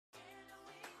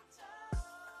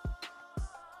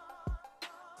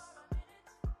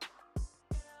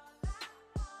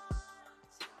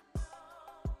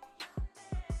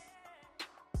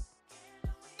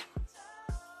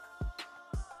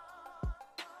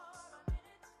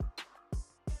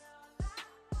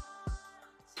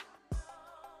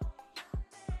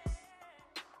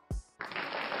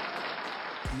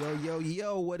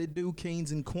Yo, what it do,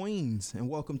 kings and queens? And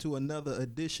welcome to another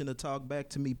edition of Talk Back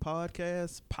to Me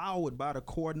podcast, powered by the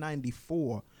Core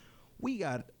 94. We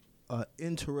got an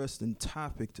interesting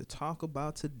topic to talk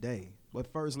about today.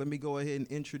 But first, let me go ahead and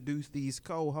introduce these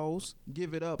co-hosts.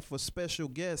 Give it up for special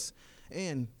guest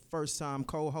and first-time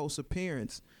co-host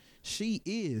appearance. She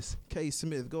is K.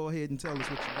 Smith. Go ahead and tell us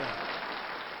what you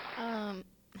got.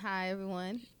 Hi,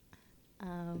 everyone.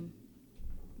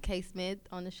 K. Smith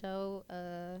on the show,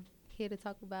 here to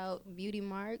talk about beauty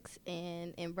marks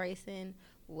and embracing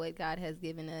what God has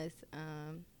given us.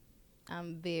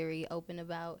 I'm very open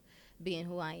about being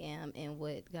who I am and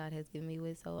what God has given me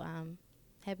with, so I'm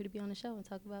happy to be on the show and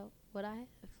talk about what I have.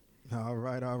 All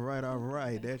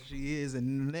right. There she is.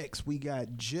 And next we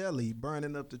got Jelly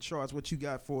burning up the charts. What you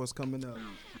got for us coming up?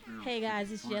 Hey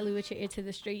guys, it's Jelly with your ear to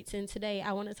the streets, and today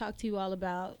I want to talk to you all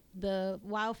about the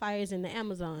wildfires in the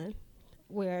Amazon,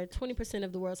 where 20%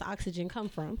 of the world's oxygen come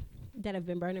from, that have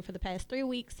been burning for the past 3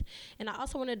 weeks. And I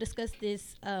also want to discuss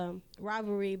this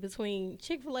rivalry between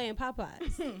Chick-fil-A and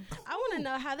Popeyes. I want to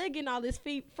know how they're getting all this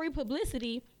free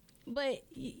publicity, but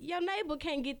your neighbor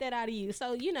can't get that out of you.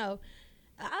 So,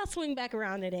 I'll swing back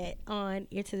around to that on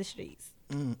Ear to the Streets.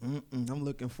 I'm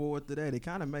looking forward to that. It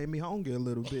kind of made me hungry a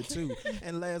little bit too.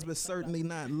 And last but certainly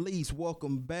not least,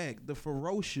 welcome back, the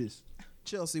ferocious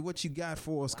Chelsea. What you got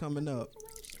for us coming up?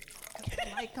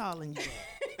 I like calling you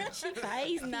that. She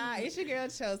feisty. Nah, it's your girl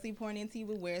Chelsea pouring into you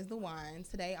with Where's the Wine.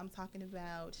 Today I'm talking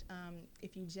about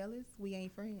if you jealous, we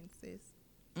ain't friends, sis.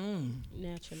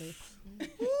 Naturally.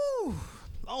 Woo,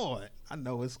 Lord, I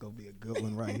know it's gonna be a good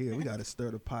one right here. We gotta stir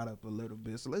the pot up a little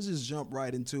bit. So let's just jump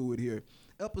right into it here.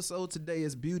 Episode today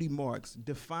is beauty marks,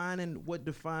 defining what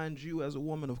defines you as a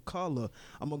woman of color.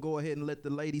 I'm gonna go ahead and let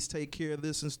the ladies take care of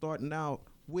this, and starting out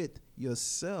with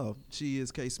yourself. She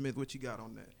is K. Smith. What you got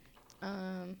on that?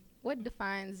 What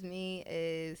defines me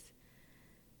is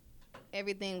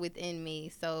everything within me.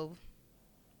 So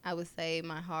I would say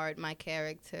my heart, my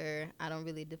character. I don't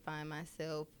really define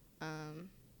myself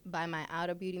by my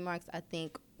outer beauty marks. I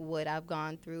think what I've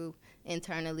gone through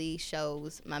internally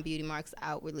shows my beauty marks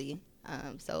outwardly.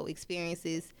 So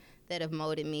experiences that have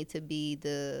molded me to be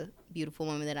the beautiful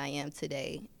woman that I am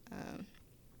today.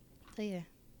 So yeah.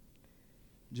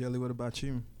 Jelly, what about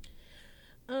you?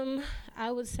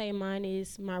 I would say mine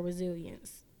is my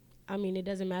resilience. I mean, it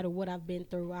doesn't matter what I've been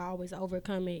through. I always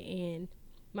overcome it, and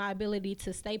my ability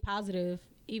to stay positive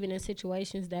even in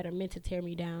situations that are meant to tear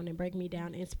me down and break me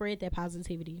down, and spread that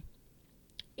positivity.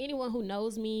 Anyone who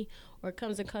knows me or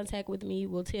comes in contact with me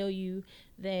will tell you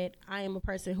that I am a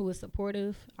person who is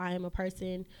supportive. I am a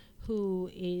person who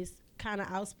is kind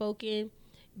of outspoken,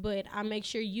 but I make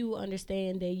sure you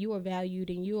understand that you are valued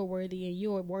and you are worthy and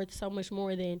you are worth so much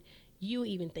more than you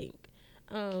even think.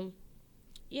 So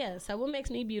what makes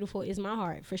me beautiful is my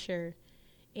heart, for sure,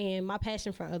 and my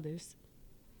passion for others.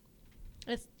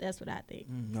 That's what I think.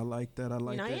 I like that.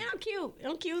 that. Yeah, I'm cute.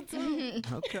 I'm cute too.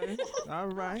 Okay. All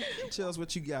right. Tell us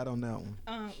what you got on that one.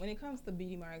 When it comes to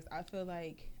beauty marks, I feel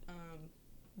like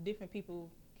different people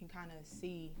can kind of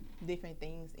see different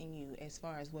things in you as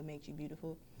far as what makes you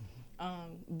beautiful.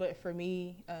 But for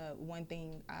me, one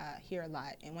thing I hear a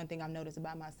lot, and one thing I've noticed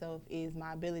about myself, is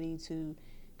my ability to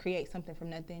create something from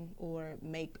nothing or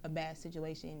make a bad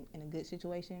situation in a good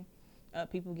situation.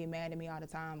 People get mad at me all the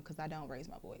time because I don't raise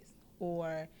my voice.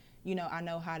 Or, I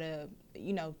know how to,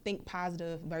 think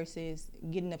positive versus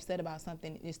getting upset about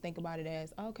something. Just think about it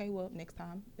as, okay, well, next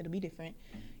time it'll be different.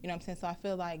 You know what I'm saying? So I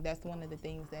feel like that's one of the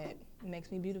things that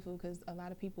makes me beautiful, because a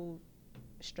lot of people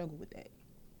struggle with that.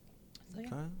 So, yeah.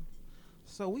 Okay.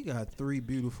 So we got 3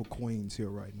 beautiful queens here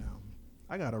right now.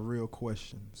 I got a real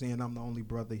question, seeing I'm the only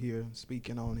brother here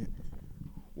speaking on it.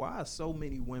 Why are so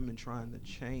many women trying to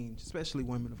change, especially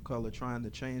women of color, trying to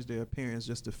change their appearance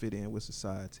just to fit in with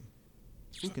society?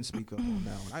 Who can speak up on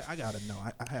that one? I gotta know.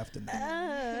 I have to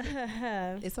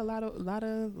know. It's a lot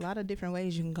of different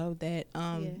ways you can go with that.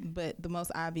 But the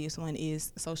most obvious one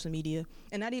is social media,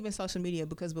 and not even social media,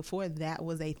 because before that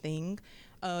was a thing,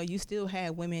 you still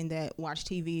had women that watched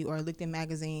TV or looked in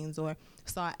magazines or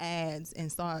saw ads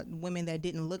and saw women that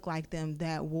didn't look like them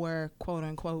that were quote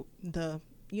unquote the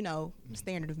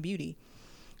standard of beauty.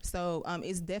 So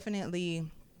it's definitely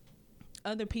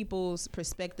other people's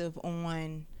perspective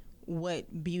on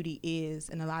what beauty is,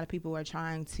 and a lot of people are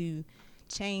trying to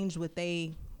change what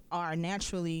they are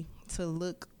naturally to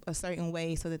look a certain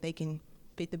way so that they can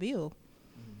fit the bill.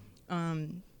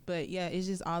 But yeah, it's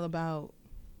just all about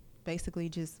basically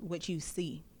just what you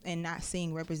see and not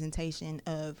seeing representation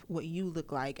of what you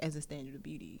look like as a standard of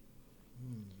beauty.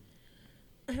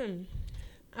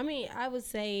 I mean, I would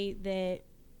say that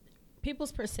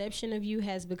people's perception of you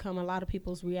has become a lot of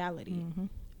people's reality.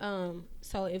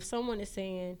 So if someone is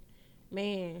saying,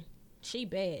 man, she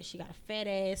bad, she got a fat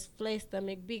ass, flat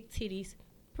stomach, big titties,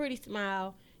 pretty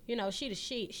smile, you know, she the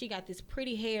shit, she got this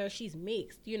pretty hair, she's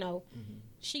mixed, you know,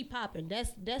 she popping.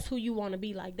 That's who you want to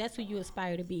be like. That's who you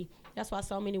aspire to be. That's why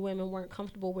so many women weren't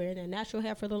comfortable wearing their natural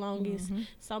hair for the longest.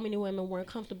 So many women weren't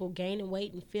comfortable gaining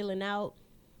weight and filling out.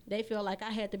 They feel like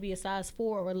I had to be a size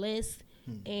 4 or less,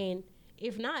 and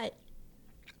if not,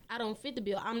 I don't fit the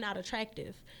bill. I'm not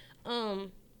attractive.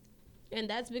 And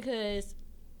that's because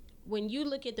when you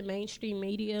look at the mainstream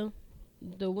media,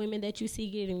 the women that you see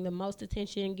getting the most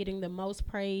attention, getting the most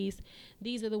praise,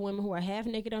 these are the women who are half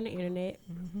naked on the internet.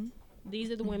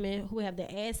 These are the women who have their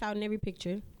ass out in every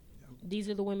picture. These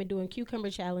are the women doing cucumber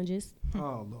challenges.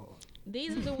 Oh Lord.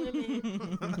 These are the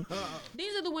women.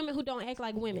 These are the women who don't act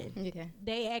like women. Yeah.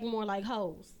 They act more like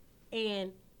hoes.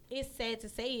 And it's sad to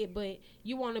say it, but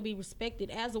you want to be respected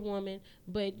as a woman,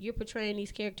 but you're portraying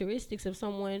these characteristics of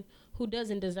someone who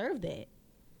doesn't deserve that.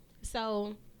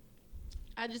 So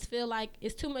I just feel like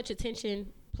it's too much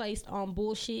attention placed on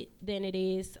bullshit than it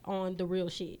is on the real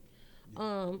shit.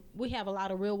 We have a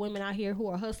lot of real women out here who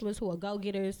are hustlers, who are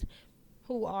go-getters,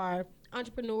 who are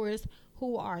entrepreneurs,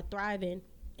 who are thriving,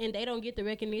 and they don't get the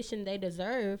recognition they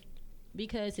deserve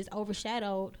because it's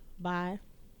overshadowed by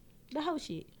the whole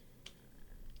shit.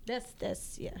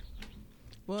 That's yeah.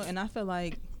 Well, and I feel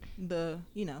like the,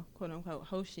 you know, quote unquote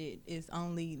whole shit is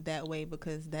only that way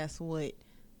because that's what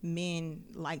men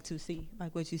like to see.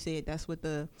 Like what you said, that's what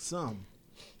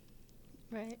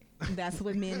Right. that's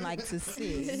what men like to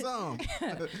see.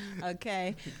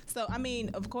 Okay. So, I mean,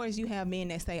 of course, you have men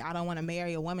that say, I don't want to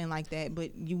marry a woman like that,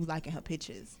 but you liking her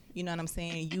pictures. You know what I'm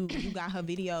saying? You got her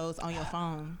videos on your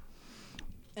phone.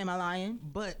 Am I lying?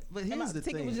 But here's the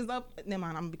thing. Ticket was just up. Never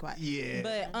mind, I'm gonna be quiet. Yeah.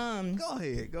 But Go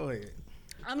ahead.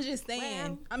 I'm just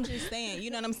saying. You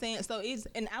know what I'm saying? So it's,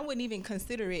 and I wouldn't even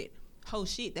consider it whole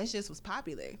shit. That's just what's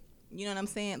popular. You know what I'm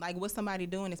saying? Like what somebody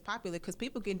doing is popular because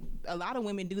a lot of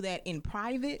women do that in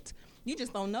private. You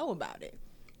just don't know about it.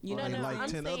 You know, like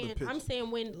I'm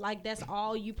saying when like that's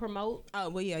all you promote. Oh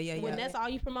well, yeah. When that's all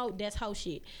you promote, that's whole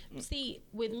shit. See,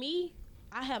 with me,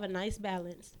 I have a nice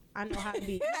balance. I know how to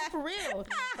be for real.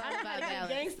 I know how to get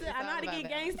gangster. I know how to get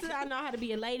gangster. I know how to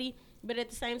be a lady. But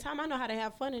at the same time, I know how to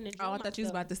have fun and enjoy I thought myself. you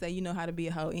was about to say you know how to be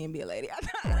a hoe and be a lady.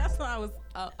 That's why I was.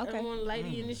 Okay. I'm one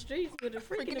lady in the streets with a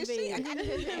freak in the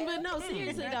bed. But no,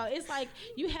 seriously though, it's like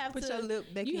you have Put to. your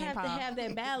lip back you in have pop. to have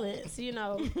that balance, you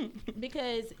know,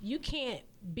 because you can't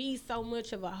be so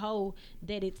much of a hoe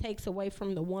that it takes away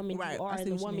from the woman Right, you are I see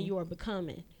and the what you woman mean. you are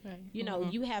becoming. Right. You know,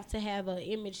 you have to have an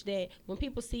image that when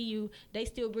people see you, they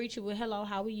still greet you with "Hello,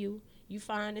 how are you?" You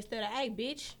fine instead of "Hey,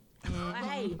 bitch."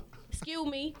 Hey, excuse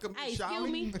me. Hey, excuse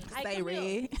me. Hey, Stay come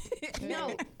here. red.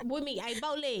 No, with me. Hey,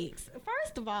 bow legs.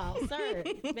 First of all, sir,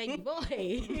 baby boy.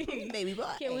 Baby boy.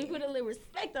 Can we put a little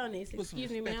respect on this?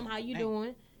 Excuse me, ma'am. How you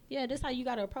doing? Yeah, that's how you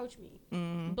gotta approach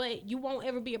me. But you won't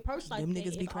ever be approached like Them that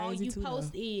niggas be if all crazy you too,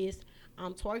 post though. is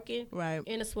I'm twerking Right.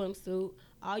 in a swimsuit.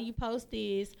 All you post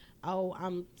is, oh,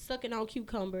 I'm sucking on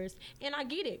cucumbers. And I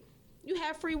get it. You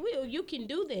have free will. You can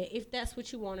do that if that's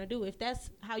what you want to do. If that's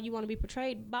how you want to be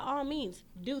portrayed, by all means,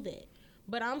 do that.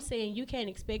 But I'm saying you can't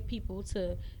expect people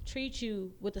to treat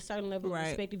you with a certain level of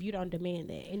respect if you don't demand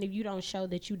that and if you don't show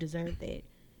that you deserve that.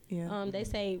 Yeah. They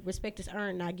say respect is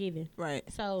earned, not given. Right.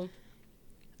 So,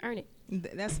 earn it.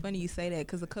 That's funny you say that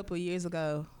because a couple of years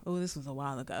ago, this was a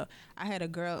while ago, I had a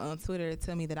girl on Twitter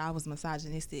tell me that I was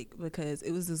misogynistic because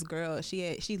it was this girl,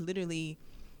 she literally,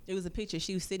 it was a picture,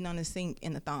 she was sitting on the sink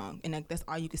in a thong and like that's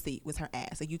all you could see was her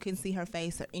ass. Like you couldn't see her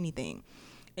face or anything.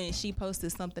 And she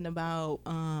posted something about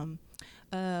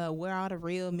where all the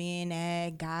real men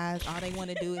at, guys, all they want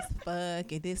to do is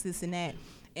fuck and this and that.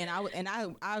 And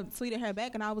I tweeted her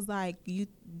back and I was like,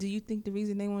 do you think the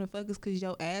reason they want to fuck is because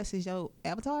your ass is your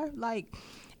avatar? Like,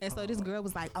 and so this girl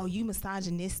was like, oh, you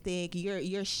misogynistic.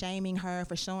 You're shaming her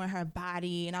for showing her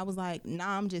body. And I was like,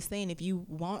 nah, I'm just saying if you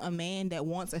want a man that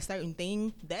wants a certain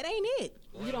thing, that ain't it.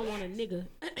 You don't want a nigga.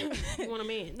 You want a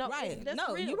man. No, Right. that's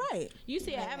No, real. you're right. You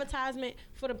see an advertisement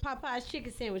for the Popeye's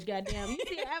chicken sandwich, goddamn. You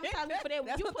see an advertisement for that.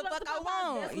 That's you what pull the up fuck to I Popeyes,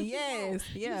 want. that's what you Yes, want.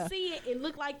 yeah. You see it, it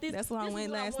look like this. That's why I This is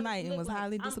went what last want it night to and look was like.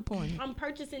 highly disappointed. I'm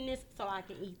purchasing this so I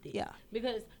can eat this. Yeah.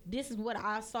 Because this is what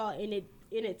I saw and it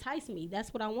enticed me.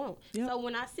 That's what I want. Yep. So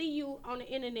when I see you on the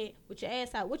internet with your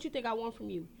ass out, what you think I want from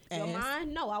you? Your Ass.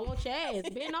 mind? No, I want your ass.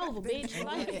 Bend over, bitch.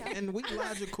 Like, And we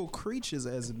logical creatures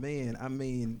as men. I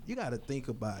mean, you got to think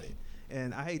about it.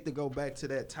 And I hate to go back to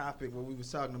that topic where we was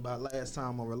talking about last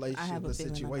time on relationships or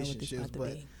situationships,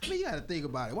 but I mean, you got to think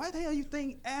about it. Why the hell you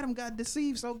think Adam got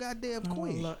deceived so goddamn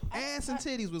quick? Ass and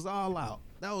titties was all out.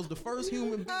 That was the first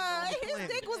human being on the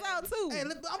planet. His dick was out too. Hey,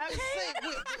 I'm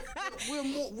just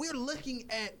saying, we're looking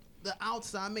at the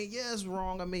outside. I mean, yeah, it's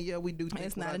wrong. I mean, yeah, we do things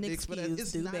it's with not our an dicks, excuse. but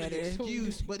it's not an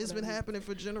excuse. But it's been happening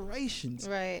for generations.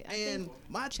 Right. And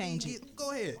my change.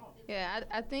 Go ahead. Yeah,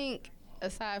 I think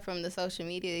aside from the social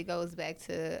media, it goes back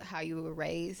to how you were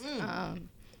raised.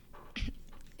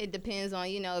 It depends on,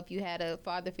 if you had a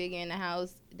father figure in the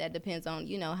house, that depends on,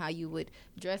 how you would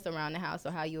dress around the house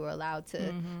or how you were allowed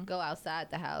to go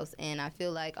outside the house. And I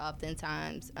feel like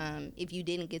oftentimes, if you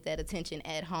didn't get that attention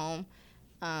at home,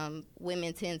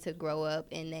 women tend to grow up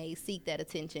and they seek that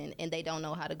attention and they don't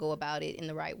know how to go about it in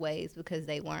the right ways because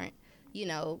they weren't,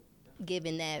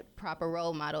 given that proper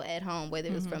role model at home, whether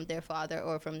it was from their father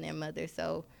or from their mother.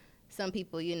 So some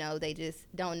people, they just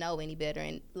don't know any better.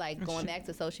 And like going back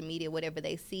to social media, whatever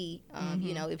they see,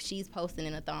 if she's posting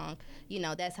in a thong,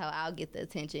 that's how I'll get the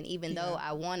attention. Even though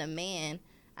I want a man,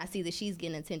 I see that she's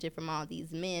getting attention from all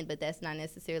these men, but that's not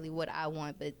necessarily what I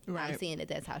want, but I'm seeing that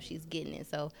that's how she's getting it.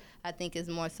 So I think it's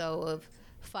more so of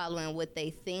following what they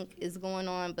think is going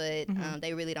on, but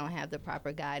they really don't have the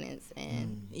proper guidance.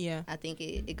 And I think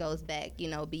it goes back,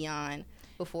 beyond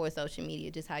before social media,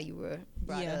 just how you were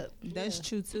brought up. That's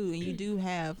true too. And you do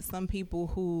have some people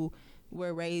who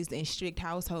were raised in strict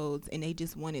households and they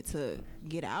just wanted to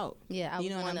get out. Yeah, I was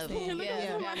one of them.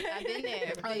 Yeah, I've been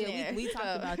there. We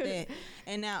talked about that.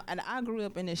 And I grew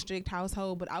up in a strict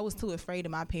household, but I was too afraid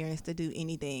of my parents to do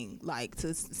anything, like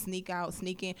to sneak out,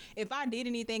 sneak in. If I did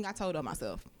anything, I told on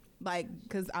myself. Like,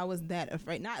 because I was that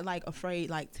afraid. Not like afraid,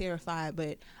 like terrified,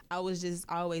 but I was just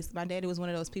always, my daddy was one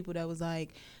of those people that was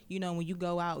like, when you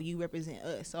go out, you represent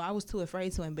us. So I was too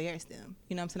afraid to embarrass them.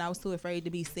 You know what I'm saying? I was too afraid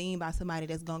to be seen by somebody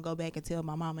that's going to go back and tell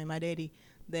my mom and my daddy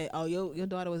that, oh, your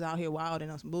daughter was out here wild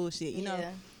and on some bullshit, you know?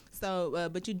 So,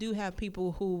 but you do have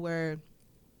people who were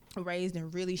raised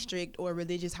in really strict or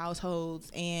religious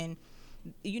households and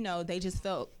they just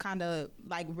felt kind of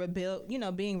like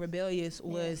being rebellious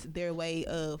was their way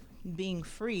of being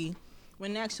free,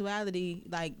 when in actuality,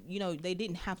 like, they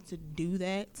didn't have to do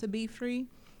that to be free,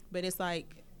 but it's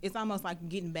almost like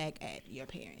getting back at your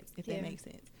parents, if that makes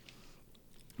sense.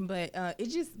 But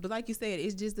but like you said,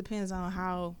 it just depends on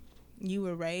how you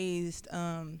were raised,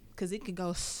 because it could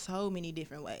go so many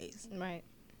different ways. Right.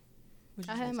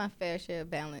 I had my fair share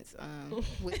of balance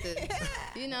with the,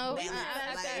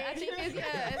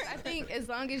 I think as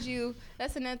long as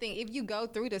that's another thing. If you go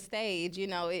through the stage,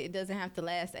 it doesn't have to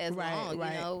last as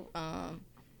long.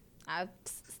 I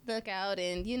stuck out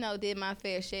and, did my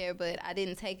fair share, but I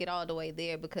didn't take it all the way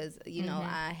there because,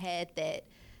 I had that,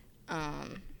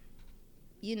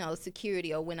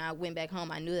 security, or when I went back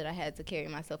home, I knew that I had to carry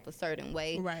myself a certain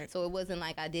way. Right. So it wasn't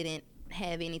like I didn't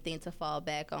have anything to fall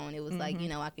back on. It was like,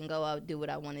 I can go out, do what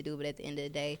I want to do, but at the end of the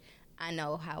day, I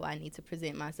know how I need to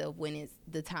present myself when it's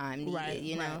the time needed,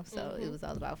 you know? So it was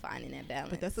all about finding that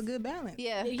balance. But that's a good balance.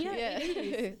 Yeah. It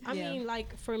is. I mean,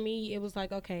 like, for me, it was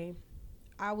like, okay,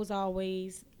 I was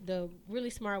always the really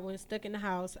smart one, stuck in the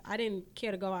house. I didn't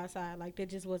care to go outside. Like, that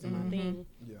just wasn't my thing.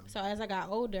 Yeah. So as I got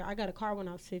older, I got a car when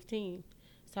I was 15.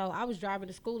 So I was driving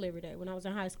to school every day when I was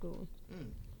in high school.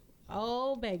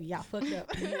 Oh, baby, y'all fucked up.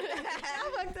 I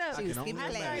fucked up.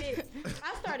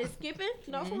 I started skipping.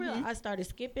 No, for real. I started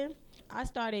skipping. I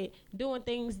started doing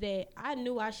things that I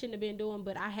knew I shouldn't have been doing,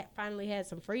 but I finally had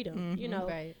some freedom,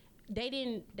 Right. They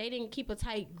didn't keep a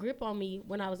tight grip on me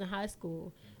when I was in high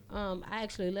school. I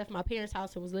actually left my parents'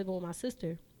 house and was living with my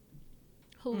sister,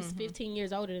 who's 15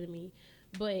 years older than me.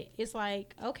 But it's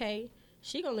like, okay,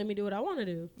 she gonna let me do what I want to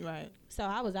do. Right. So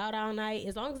I was out all night.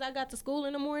 As long as I got to school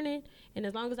in the morning, and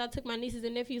as long as I took my nieces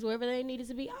and nephews wherever they needed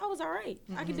to be, I was all right.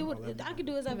 I could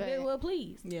do as I very well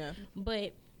please. Yeah.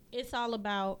 But it's all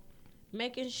about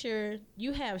making sure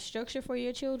you have structure for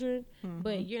your children,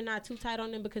 but you're not too tight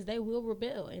on them because they will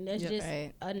rebel, and that's just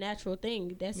a natural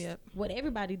thing. That's what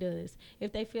everybody does.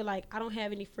 If they feel like I don't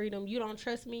have any freedom, you don't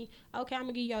trust me, okay, I'm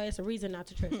gonna give your ass a reason not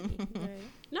to trust me.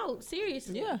 No,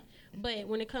 seriously. Yeah. But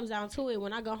when it comes down to it,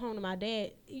 when I go home to my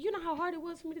dad, you know how hard it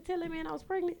was for me to tell that man I was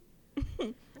pregnant?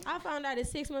 I found out at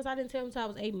 6 months. I didn't tell him until I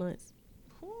was 8 months.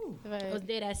 Right. I was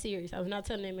dead ass serious. I was not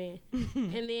telling that man.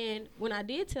 And then when I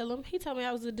did tell him, he told me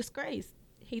I was a disgrace.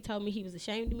 He told me he was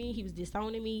ashamed of me. He was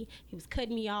disowning me. He was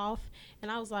cutting me off.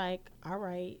 And I was like, all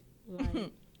right.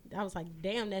 Like, I was like,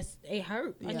 damn, it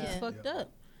hurt. Like, it's fucked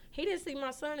up. He didn't see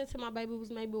my son until my baby was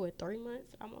maybe, 3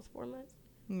 months, almost 4 months.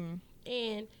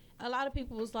 And a lot of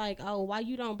people was like, oh, why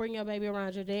you don't bring your baby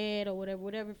around your dad or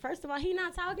whatever. First of all, he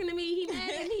not talking to me. He mad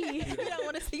at me. He don't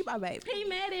want to see my baby. He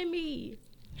mad at me.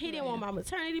 He didn't want my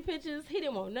maternity pictures. He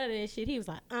didn't want none of that shit. He was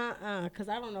like, because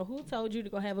I don't know who told you to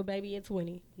go have a baby at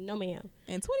 20. No, ma'am.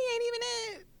 And 20 ain't even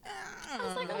it. I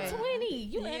was like, I'm 20.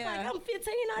 You act like I'm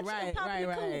 15. I just popping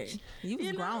the cooch. You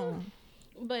was grown.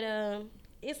 But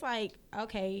it's like,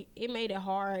 okay, it made it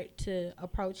hard to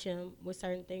approach him with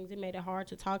certain things. It made it hard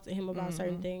to talk to him about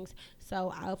certain things.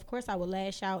 So, of course, I would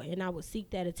lash out and I would seek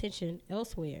that attention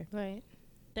elsewhere. Right.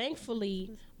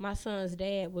 Thankfully, my son's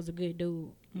dad was a good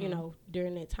dude, you know,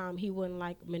 during that time. He wasn't,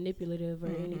 like, manipulative or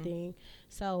anything.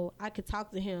 So I could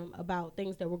talk to him about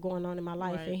things that were going on in my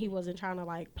life, and he wasn't trying to,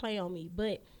 like, play on me.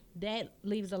 But that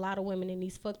leaves a lot of women in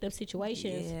these fucked up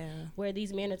situations where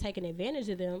these men are taking advantage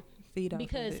of them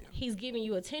because he's giving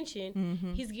you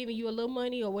attention, he's giving you a little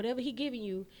money or whatever he giving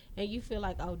you, and you feel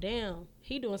like, oh damn,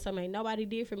 he doing something ain't nobody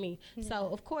did for me. So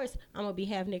of course I'm gonna be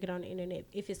half naked on the internet.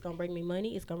 If it's gonna bring me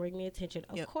money, it's gonna bring me attention.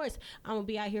 Of course I'm gonna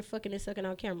be out here fucking and sucking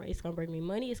on camera. It's gonna bring me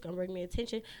money, it's gonna bring me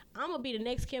attention. I'm gonna be the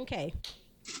next Kim K.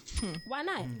 Why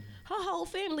not? Her whole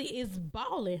family is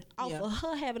balling off of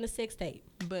her having a sex tape.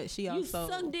 But she also... You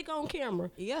suck dick on camera.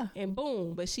 Yeah. And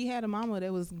boom. But she had a mama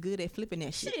that was good at flipping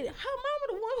that shit. Shit, her mama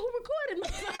the one who recorded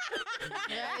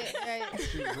right.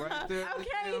 She's right there.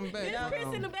 Okay. There's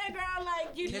Chris in the background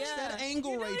like, you catch that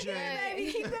angle, Ray J.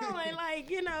 Baby, keep going. Like,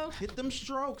 you know. Hit them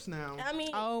strokes now. I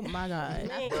mean. Oh, my God.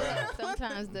 I feel like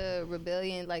sometimes the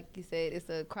rebellion, like you said, it's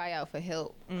a cry out for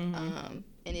help.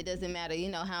 And it doesn't matter, you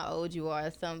know, how old you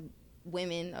are. Some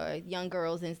women or young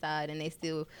girls inside and they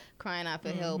still crying out for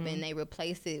help, and they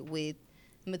replace it with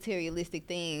materialistic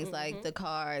things like the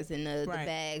cars and the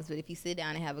bags. But if you sit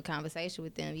down and have a conversation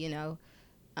with them, you know,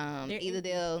 either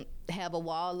they'll have a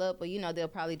wall up or, you know, they'll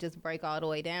probably just break all the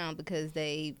way down because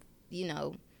they, you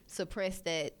know, suppress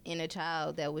that inner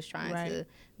child that was trying to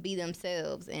be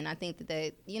themselves. And I think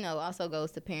that, you know, also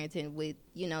goes to parenting with,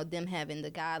 you know, them having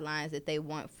the guidelines that they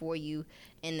want for you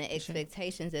and the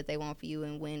expectations that they want for you.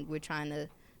 And when we're trying to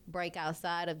break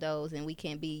outside of those and we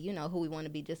can't be, you know, who we want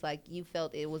to be, just like you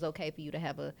felt it was okay for you to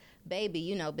have a baby,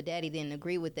 you know, but daddy didn't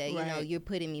agree with that. You know, you're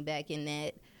putting me back in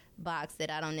that box that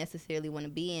I don't necessarily want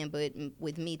to be in, but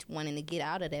with me wanting to get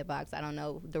out of that box, I don't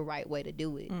know the right way to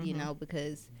do it, you know,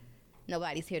 because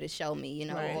nobody's here to show me, you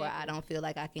know, or I don't feel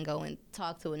like I can go and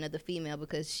talk to another female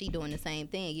because she doing the same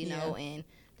thing, you know, and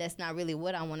that's not really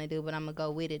what I want to do, but I'm going to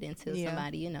go with it until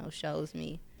somebody, you know, shows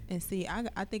me. And see,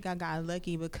 I think I got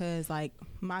lucky because, like,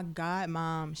 my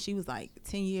godmom, she was, like,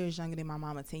 10 years younger than my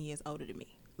mama, 10 years older than me.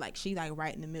 Like, she, like,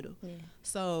 right in the middle. Yeah.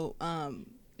 So,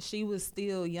 she was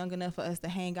still young enough for us to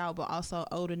hang out, but also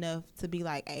old enough to be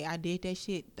like, hey, I did that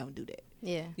shit, don't do that.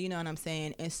 Yeah. You know what I'm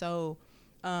saying? And so...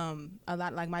 a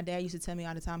lot, like my dad used to tell me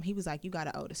all the time, he was like, you got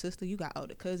an older sister, you got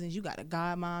older cousins, you got a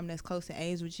godmom that's close in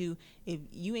age with you. If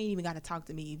you ain't even got to talk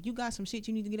to me, if you got some shit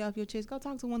you need to get off your chest, go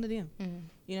talk to one of them.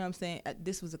 You know what I'm saying?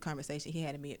 This was a conversation he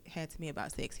had to me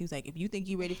about sex. He was like, if you think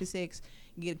you ready for sex,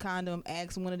 get a condom,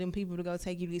 ask one of them people to go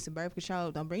take you to get some birth control.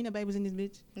 Don't bring no babies in this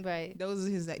bitch. Right. Those are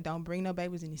his, like, don't bring no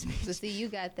babies in this bitch. So see, you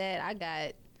got that. I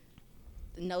got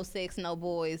no sex, no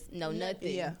boys, no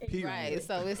nothing. Yeah. Right.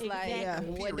 So it's like,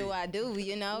 what do I do,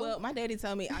 you know? Well, my daddy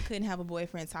told me I couldn't have a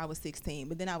boyfriend until I was 16.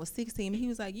 But then I was 16 and he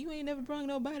was like, you ain't never brung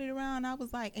nobody around. I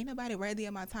was like, ain't nobody worthy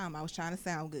of my time. I was trying to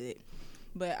sound good.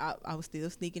 But I was still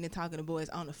sneaking and talking to boys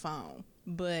on the phone.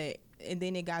 And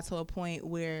then it got to a point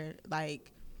where,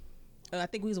 like, I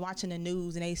think we was watching the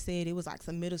news and they said it was like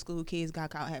some middle school kids got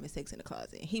caught having sex in the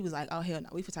closet. He was like, oh, hell no,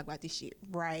 we can talk about this shit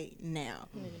right now.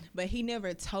 But he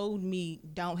never told me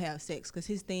don't have sex because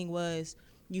his thing was,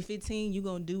 you 15, you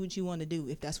going to do what you want to do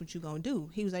if that's what you going to do.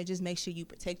 He was like, just make sure you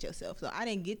protect yourself. So I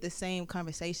didn't get the same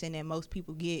conversation that most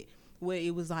people get where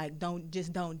it was like, don't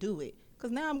do it.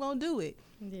 Because now I'm going to do it.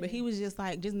 Yeah. But he was just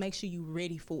like, just make sure you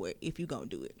ready for it if you going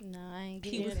to do it. No, I ain't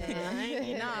getting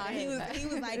that. He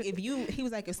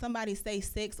was like, if somebody say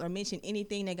sex or mention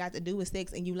anything that got to do with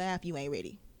sex and you laugh, you ain't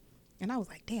ready. And I was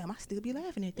like, damn, I still be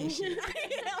laughing at that shit.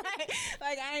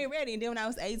 like I ain't ready. And then when I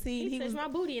was 18, he was my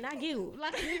booty and I giggled.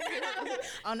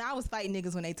 Oh no, I was fighting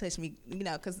niggas when they touched me, you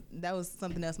know, because that was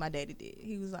something else my daddy did.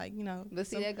 He was like, you know. But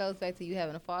see, that goes back to you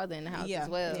having a father in the house as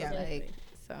well. Yeah. Like,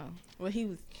 so. Well,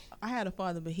 I had a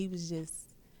father, but he was just,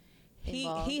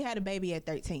 he had a baby at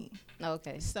 13.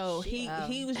 Okay. So he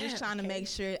was just trying to make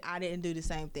sure I didn't do the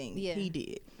same thing he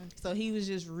did. Okay. So he was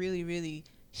just really, really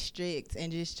strict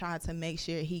and just tried to make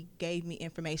sure he gave me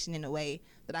information in a way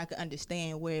that I could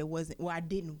understand where I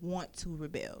didn't want to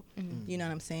rebel. You know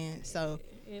what I'm saying? So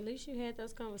at least you had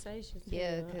those conversations.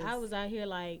 Yeah. I was out here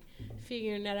like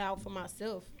figuring that out for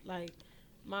myself. Like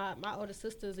my older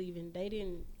sisters even, they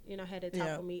didn't, had that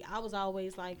talk with me. I was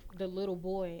always like the little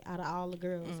boy out of all the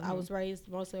girls. I was raised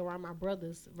mostly around my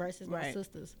brothers versus my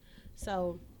sisters.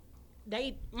 So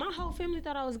my whole family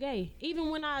thought I was gay. Even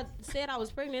when I said I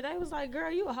was pregnant, they was like,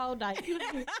 "Girl, you a whole dyke.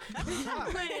 Stop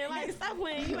playing. Like, stop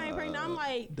playing. You ain't pregnant." I'm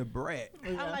like, the brat.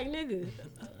 I'm like, nigga,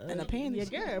 and a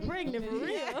panties. Your girl pregnant for real.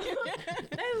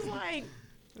 They was like,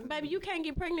 "Baby, you can't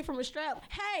get pregnant from a strap."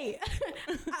 Hey,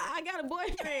 I got a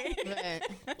boyfriend. Right.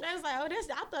 They was like, "Oh,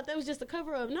 I thought that was just a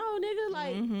cover up." No, nigga,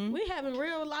 like we having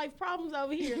real life problems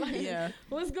over here. Like,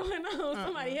 what's going on?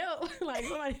 Somebody help! Like,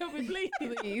 somebody help me, please.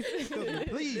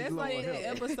 Please. That's Lord, like help. the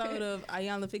episode of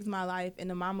Ayana Fix My Life, and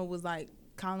the mama was like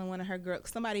calling one of her girls.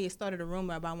 Somebody had started a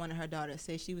rumor about one of her daughters,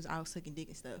 said she was out sucking dick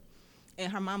and stuff,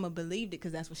 and her mama believed it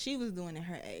because that's what she was doing at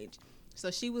her age. So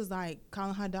she was like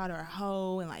calling her daughter a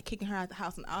hoe and like kicking her out the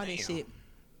house and all that shit.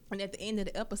 And at the end of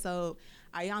the episode,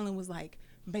 Ayana was like,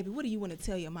 "Baby, what do you want to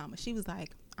tell your mama?" She was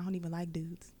like, "I don't even like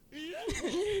dudes." She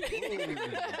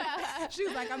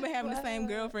was like, "I've been having the same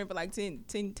girlfriend for like 10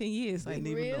 years." Like,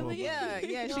 really?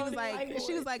 Yeah.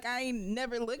 She was like, "I ain't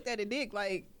never looked at a dick."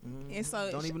 Like, and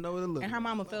so don't even know what it looks. And her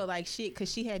mama felt like shit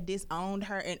because she had disowned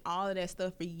her and all of that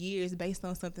stuff for years based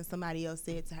on something somebody else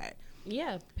said to her.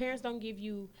 Yeah, parents don't give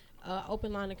you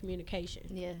open line of communication.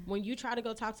 Yeah. When you try to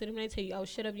go talk to them, they tell you, "Oh,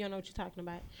 shut up, you don't know what you're talking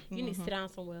about. You need to sit down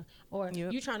somewhere." Or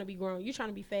you trying to be grown, you trying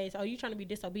to be fast. Oh, you trying to be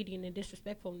disobedient and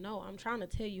disrespectful. No, I'm trying to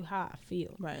tell you how I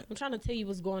feel. Right. I'm trying to tell you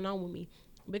what's going on with me.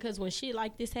 Because when shit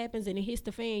like this happens and it hits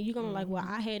the fan, you're going to like, "Well,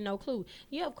 I had no clue."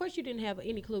 Yeah, of course you didn't have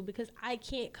any clue because I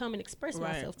can't come and express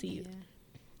myself to you.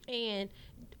 Yeah. And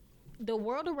the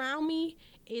world around me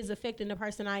is affecting the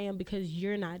person I am because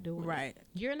you're not doing it.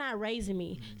 You're not raising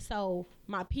me. So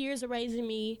my peers are raising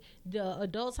me. The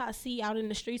adults I see out in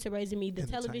the streets are raising me. The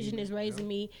television is raising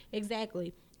me.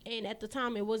 Exactly. And at the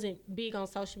time, it wasn't big on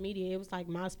social media. It was like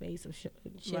MySpace or shit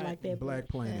like that. Black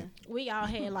Planet. We all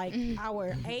had like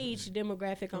our age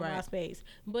demographic on MySpace.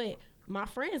 But my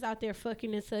friends out there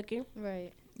fucking and sucking.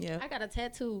 Right. Yeah. I got a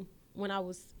tattoo when I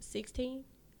was 16.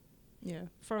 Yeah.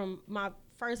 From my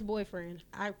first boyfriend.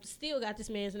 I still got this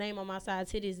man's name on my side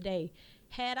to this day.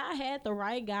 Had I had the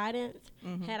right guidance,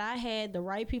 had I had the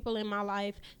right people in my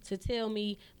life to tell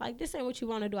me, like, this ain't what you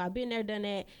want to do. I've been there, done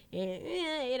that, and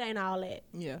it ain't all that.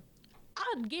 Yeah.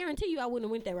 I guarantee you I wouldn't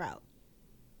have went that route.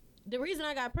 The reason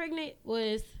I got pregnant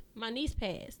was my niece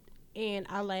passed, and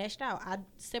I lashed out. I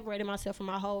separated myself from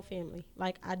my whole family.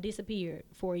 Like, I disappeared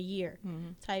for a year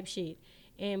type shit.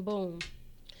 And boom,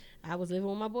 I was living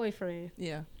with my boyfriend.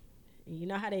 Yeah. You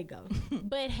know how they go.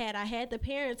 But had I had the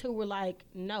parents who were like,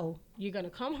 "No, you're going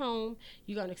to come home,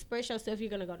 you're going to express yourself, you're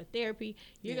going to go to therapy,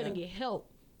 you're going to get help,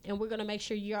 and we're going to make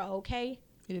sure you're okay,"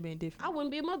 it'd have been different. I wouldn't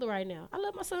be a mother right now. I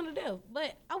love my son to death,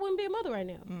 but I wouldn't be a mother right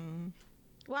now.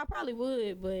 Well, I probably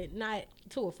would, but not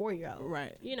to a 4-year-old.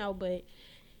 Right. But...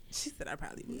 She said I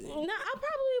probably would. No, I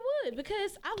probably would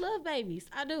because I love babies.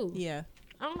 I do. Yeah.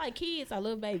 I don't like kids. I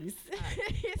love babies.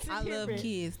 I love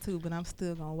kids too, but I'm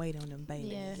still gonna wait on them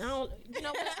babies. Yeah. You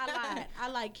know what? I lied. I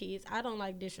like kids. I don't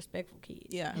like disrespectful kids.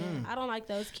 Yeah. I don't like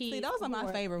those kids. See, those are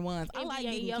my favorite ones. I like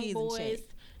getting young kids boys. In check.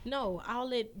 No, I'll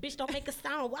let bitch don't make a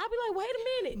sound. I'll be like, wait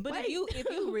a minute. But if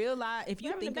you realize, if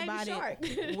you think about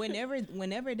it,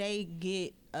 whenever they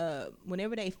get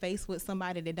whenever they face with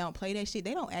somebody that don't play that shit,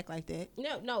 they don't act like that.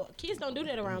 No, kids don't do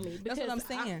that around me. That's what I'm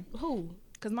saying. Who?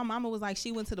 Because my mama was like,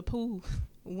 she went to the pool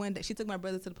one day. She took my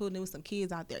brother to the pool and there was some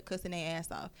kids out there cussing their ass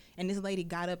off. And this lady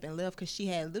got up and left because she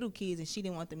had little kids and she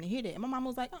didn't want them to hear that. And my mama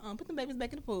was like, put them babies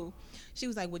back in the pool. She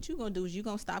was like, what you gonna do is you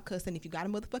gonna stop cussing. If you got a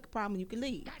motherfucking problem, you can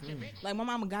leave. Like my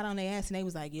mama got on their ass and they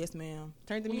was like, yes ma'am.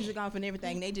 Turned the music off and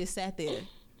everything. And they just sat there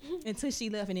until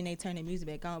she left and then they turned the music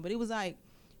back on. But it was like,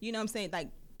 you know what I'm saying? Like,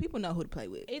 people know who to play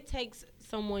with. It takes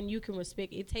someone you can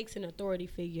respect. It takes an authority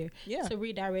figure to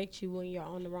redirect you when you're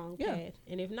on the wrong path.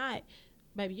 And if not,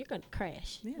 baby, you're going to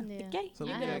crash. Yeah. Okay? So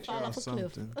you're going to fall off a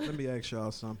cliff. Let me ask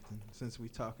y'all something, since we're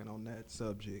talking on that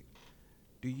subject.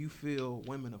 Do you feel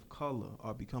women of color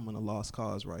are becoming a lost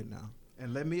cause right now?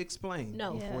 And let me explain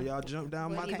before y'all jump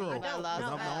down my throat. I'm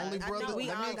the only brother.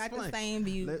 We all got the same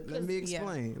view. Let me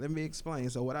explain. Let me explain.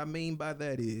 So what I mean by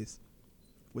that is,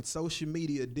 with social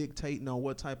media dictating on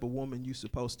what type of woman you're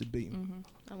supposed to be.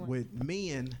 With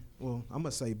men, well, I'm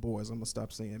going to say boys. I'm going to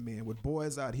stop saying men. With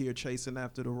boys out here chasing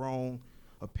after the wrong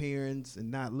appearance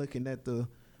and not looking at the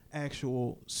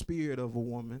actual spirit of a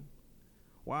woman,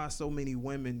 why are so many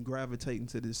women gravitating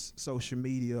to this social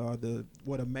media or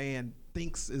what a man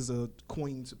thinks is a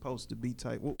queen supposed to be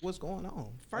type. What's going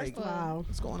on? First of all,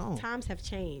 what's going on? times have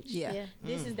changed. Yeah.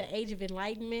 This is the age of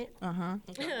enlightenment. So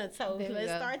There we let's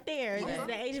go. start there. This is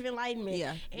the age of enlightenment.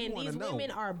 Yeah. And wanna these know.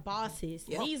 women are bosses.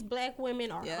 Yep. These black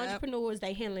women are Yep. entrepreneurs.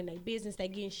 They handling their business. They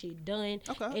getting shit done.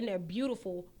 Okay. And they're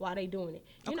beautiful while they doing it.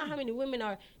 You know how many women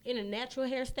are in a natural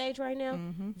hair stage right now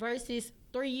versus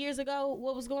 3 years ago?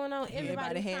 What was going on?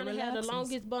 Everybody had kind of had the relapses.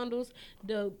 longest bundles,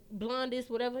 the blondest,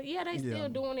 whatever. Yeah, they Yeah. still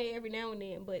doing it every now and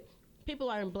then, but people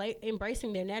are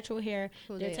embracing their natural hair.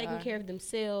 Who They're they taking are. care of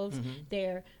themselves.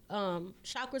 Their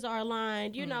chakras are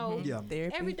aligned. You know, Yeah.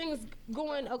 Therapy. everything's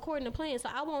going according to plan. So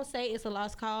I won't say it's a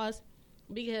lost cause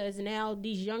because now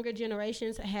these younger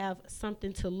generations have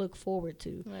something to look forward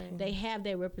to. Right. They have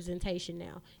their representation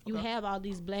now. You have all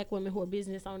these black women who are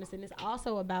business owners, and it's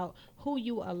also about who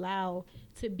you allow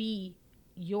to be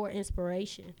your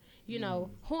inspiration. You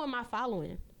know, who am I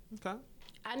following? Okay.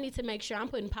 I need to make sure I'm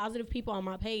putting positive people on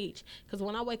my page, because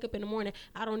when I wake up in the morning,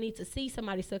 I don't need to see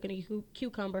somebody sucking a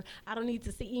cucumber. I don't need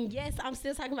to see, and yes, I'm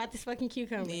still talking about this fucking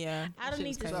cucumber. Yeah. I don't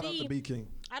need to Shout out to see. B King.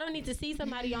 I don't need to see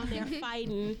somebody on there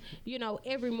fighting, you know,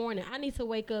 every morning. I need to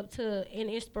wake up to an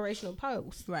inspirational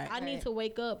post. Right. I need Right. to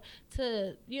wake up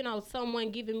to, you know,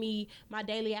 someone giving me my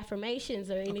daily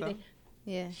affirmations or anything.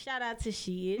 Yeah. Shout out to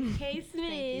She Is K.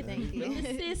 Smith, thank you. with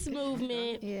the sis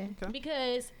movement. Yeah. Okay.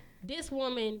 Because this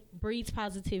woman breeds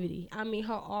positivity. I mean,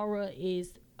 her aura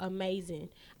is amazing.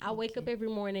 I wake up every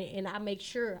morning and I make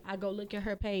sure I go look at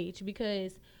her page,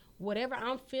 because whatever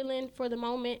I'm feeling for the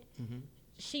moment,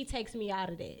 she takes me out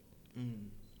of that.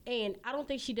 And I don't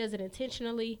think she does it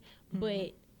intentionally,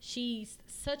 but she's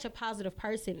such a positive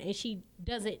person, and she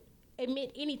doesn't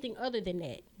admit anything other than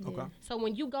that. Okay. So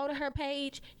when you go to her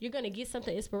page, you're going to get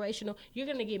something inspirational. You're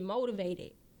going to get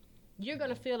motivated. You're going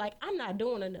to feel like, I'm not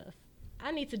doing enough.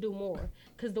 I need to do more.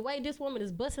 Because the way this woman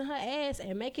is busting her ass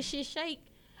and making shit shake,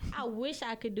 I wish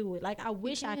I could do it. Like, I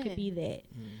wish I could be that.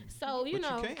 So, you But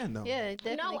know. you can though. Yeah,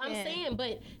 definitely. No, I'm can. saying,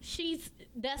 but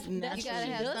that's You what gotta she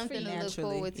have does for something you. to look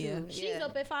Naturally, forward to. yeah. She's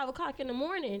up at 5 o'clock in the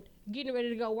morning getting ready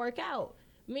to go work out.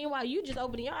 Meanwhile, you just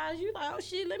open your eyes. You like, oh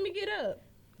shit, let me get up.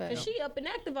 Right. Cause she up and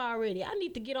active already. I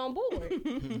need to get on board.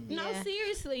 No, Yeah.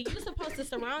 seriously, you're supposed to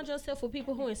surround yourself with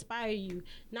people who inspire you,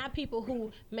 not people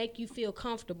who make you feel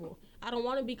comfortable. I don't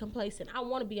want to be complacent. I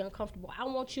want to be uncomfortable. I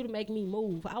want you to make me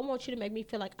move. I want you to make me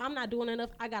feel like I'm not doing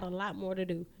enough. I got a lot more to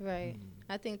do. Right.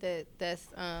 I think that that's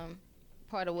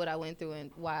part of what I went through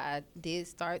and why I did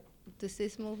start the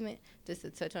cis movement, just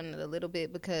to touch on it a little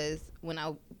bit, because when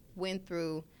I went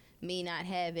through me not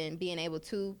being able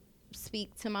to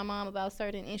speak to my mom about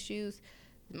certain issues,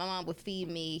 my mom would feed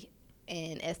me,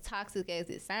 and as toxic as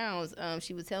it sounds,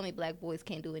 she would tell me black boys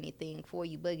can't do anything for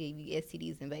you but give you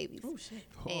STDs and babies. Oh shit.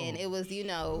 And it was, you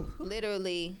know,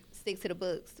 literally stick to the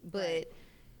books. But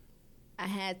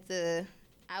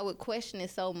I would question it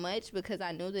so much because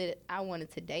I knew that I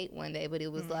wanted to date one day, but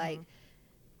it was like,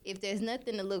 if there's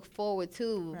nothing to look forward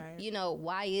to, Right. you know,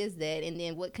 why is that? And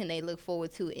then what can they look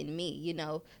forward to in me, you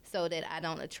know, so that I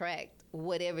don't attract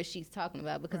whatever she's talking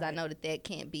about, because I Right. know that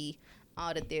can't be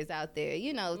all that there's out there,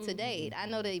 you know, to date. I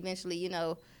know that eventually, you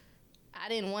know, I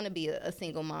didn't want to be a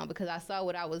single mom because I saw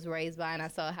what I was raised by, and I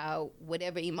saw how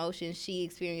whatever emotions she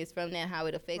experienced from that, how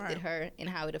it affected Right. her and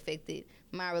how it affected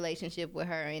my relationship with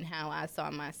her and how I saw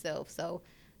myself. So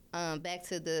back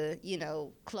to the, you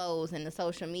know, clothes and the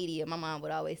social media, my mom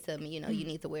would always tell me, you know, you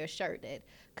need to wear a shirt that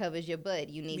covers your butt.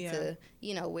 You need to,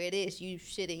 you know, wear this. You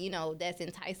shouldn't, you know, that's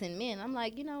enticing men. I'm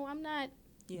like, you know, I'm not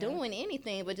doing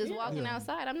anything but just walking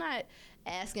outside. I'm not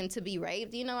asking to be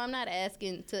raped, you know. I'm not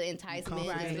asking to entice men.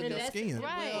 Confident in just your because- skin.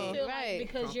 Right, They feel like right.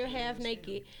 because you're half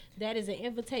naked, that is an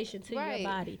invitation to Right. your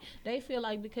body. They feel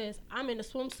like because I'm in a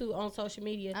swimsuit on social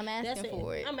media, I'm asking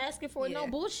for it. I'm asking for it. No Yeah.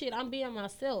 bullshit. I'm being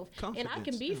myself, and I can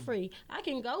Confidence, be yeah. free. I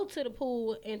can go to the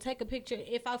pool and take a picture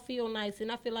if I feel nice and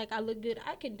I feel like I look good.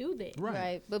 I can do that.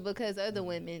 Right. But because other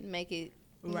women make it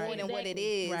more Right. than what it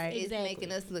Exactly. is, Right. it's Exactly.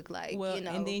 making us look like, Well, you know.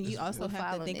 and then you also we're have to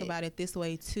following think it. about it this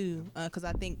way too, because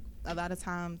I think a lot of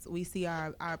times we see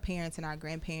our parents and our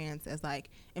grandparents as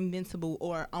like invincible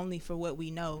or only for what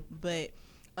we know, but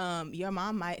your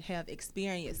mom might have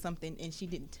experienced something and she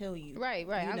didn't tell you. Right.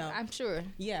 You know? I'm sure.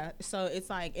 Yeah, so it's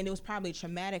like, and it was probably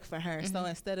traumatic for her. So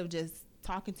instead of just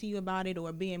talking to you about it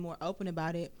or being more open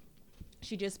about it,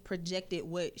 she just projected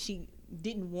what she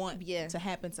didn't want Yeah. to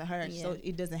happen to her, Yeah. so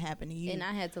it doesn't happen to you. And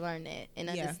I had to learn that and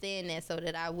Yeah. understand that so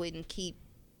that I wouldn't keep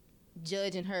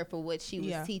judging her for what she was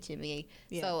Yeah. teaching me.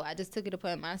 Yeah. So I just took it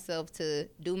upon myself to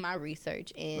do my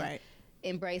research and Right.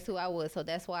 embrace who I was. So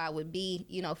that's why I would be,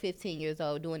 you know, 15 years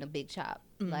old doing a big chop.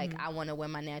 Like, I want to wear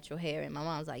my natural hair. And my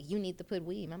mom's like, you need to put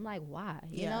weave. I'm like, why?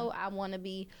 You know, I want to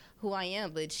be who I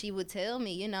am. But she would tell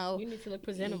me, you know, you need to look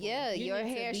presentable. Yeah, you your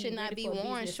hair should not be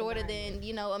worn shorter than,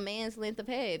 you know, a man's length of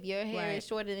hair. If your hair is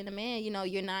shorter than a man, you know,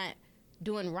 you're not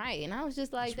doing right. And I was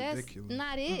just like, that's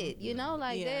not it, you know,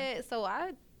 like that. So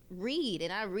I read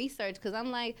and I research, because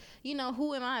I'm like, you know,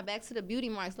 who am I? Back to the beauty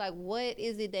marks. Like, what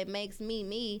is it that makes me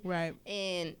me? Right.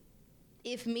 And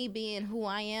if me being who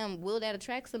I am, will that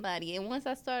attract somebody? And once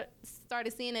I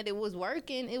started seeing that it was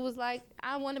working, it was like,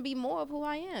 I want to be more of who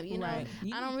I am, you know?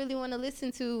 I don't really want to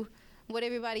listen to what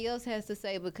everybody else has to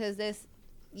say, because that's,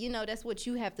 you know, that's what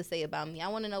you have to say about me. I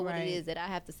want to know what it is that I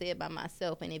have to say about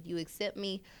myself. And if you accept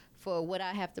me for what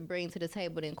I have to bring to the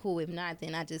table, then cool. If not,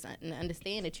 then I just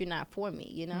understand that you're not for me,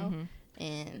 you know?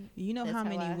 And you know how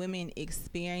many women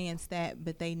experience that,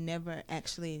 but they never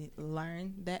actually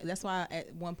learn that. That's why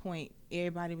at one point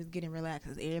everybody was getting relaxed,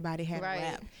 because everybody had a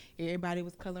wrap. Everybody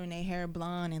was coloring their hair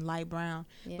blonde and light brown,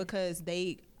 because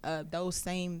they those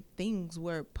same things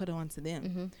were put onto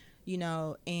them. You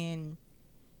know, and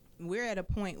we're at a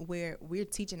point where we're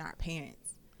teaching our parents.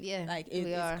 Yeah, like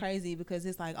it's crazy, because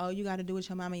it's like, oh, you got to do what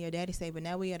your mama and your daddy say. But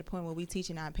now we're at a point where we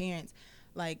teaching our parents.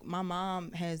 Like, my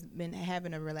mom has been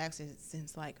having a relaxer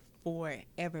since like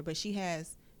forever, but she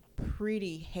has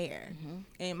pretty hair,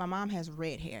 and my mom has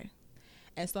red hair.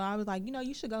 And so I was like, you know,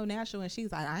 you should go natural. And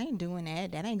she's like, I ain't doing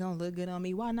that. That ain't gonna look good on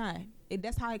me. Why not?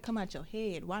 That's how it come out your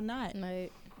head. Why not? Right.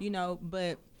 You know,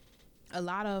 but a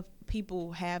lot of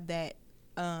people have that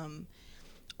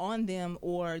on them,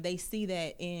 or they see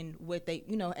that in what they,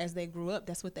 you know, as they grew up,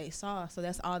 that's what they saw. So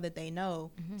that's all that they know.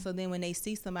 So then when they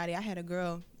see somebody, I had a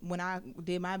girl, when I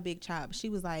did my big chop, she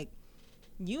was like,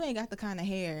 you ain't got the kind of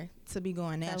hair to be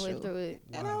going natural. I went through it.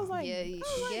 And I was like, your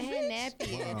hair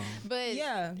nappy. But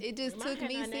it just took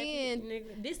me seeing,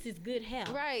 this is good hair.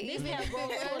 Right. This hair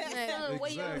grows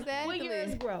where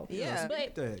yours grow. Yeah.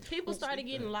 But people started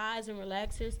getting lies and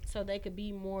relaxers so they could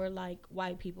be more like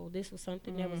white people. This was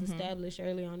something that was established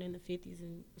early on in the 50s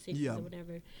and 60s or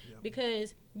whatever.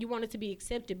 Because you wanted to be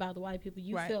accepted by the white people.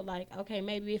 You felt like, okay,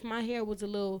 maybe if my hair was a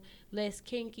little less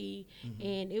kinky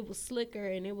and it was slicker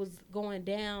and it was going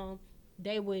down,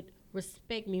 they would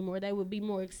respect me more. They would be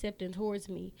more accepting towards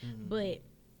me. But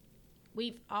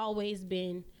we've always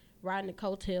been riding the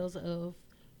coattails of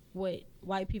what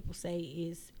white people say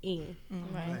is in.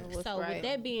 Right. So with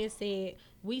that being said,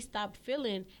 we stopped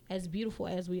feeling as beautiful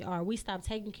as we are. We stopped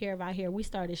taking care of our hair. We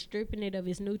started stripping it of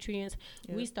its nutrients.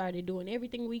 We started doing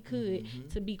everything we could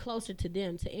to be closer to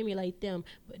them, to emulate them.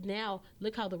 But now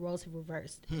look how the roles have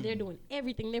reversed. They're doing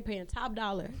everything. They're paying top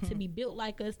dollar to be built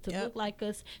like us, to look like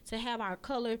us, to have our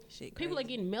color. People are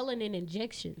getting melanin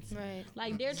injections. Right.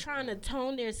 Like, they're trying to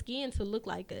tone their skin to look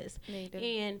like us.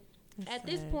 And at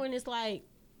this point, it's like,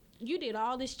 you did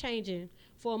all this changing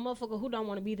for a motherfucker who don't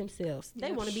want to be themselves.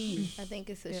 They want to be you. I think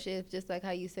it's a shift, just like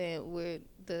how you said,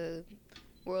 the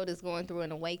world is going through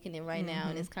an awakening right now,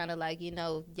 and it's kind of like, you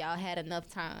know, y'all had enough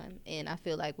time, and I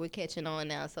feel like we're catching on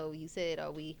now. So you said,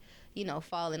 are we, you know,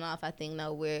 falling off? I think,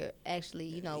 no, we're actually,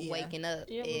 you know, waking up,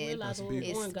 and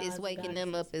it's waking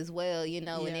them up as well, you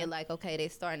know, and they're like, okay, they're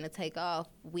starting to take off.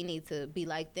 We need to be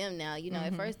like them now, you know.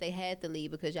 At first they had to leave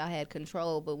because y'all had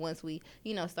control, but once we,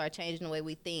 you know, start changing the way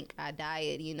we think, our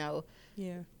diet, you know,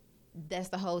 that's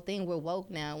the whole thing. We're woke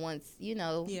now. Once, you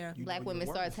know, black women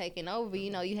start taking over,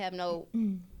 you know, you have no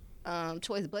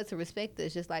choice but to respect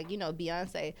us, just like, you know,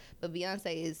 Beyonce. But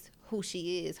Beyonce is who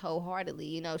she is wholeheartedly.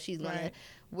 You know, she's going to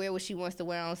wear what she wants to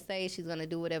wear on stage. She's going to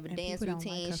do whatever dance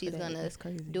routine. She's going to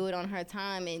do it on her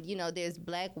time. And, you know, there's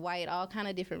black, white, all kind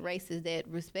of different races that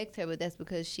respect her, but that's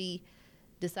because she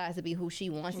decides to be who she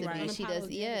wants to be. She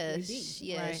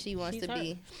does, she wants to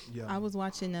be. I was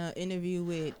watching an interview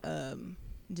with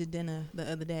Jadena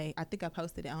the other day. I think I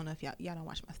posted it. I don't know if y'all don't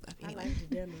watch my stuff. Anyway. I like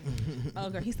Jadena. Oh,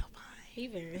 girl, he's so fine. He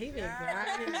been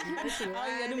grinding.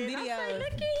 Them videos.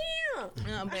 Look at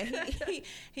him. But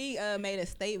he made a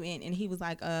statement, and he was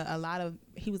like,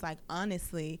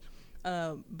 honestly,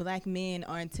 black men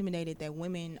are intimidated that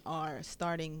women are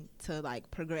starting to like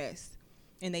progress,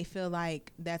 and they feel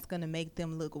like that's gonna make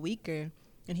them look weaker.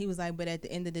 And he was like, but at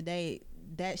the end of the day,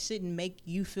 that shouldn't make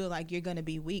you feel like you're gonna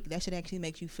be weak. That should actually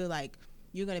make you feel like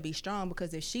you're gonna be strong,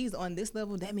 because if she's on this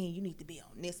level, that means you need to be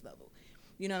on this level.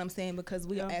 You know what I'm saying? Because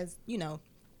we, as you know,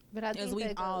 but as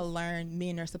we've all learned,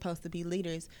 men are supposed to be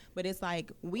leaders. But it's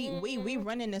like we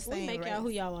running the same. We make y'all who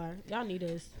y'all are. Y'all need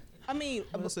us. I mean,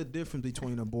 What's the difference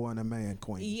between a boy and a man,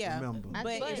 Queen? Yeah, Remember.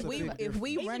 but if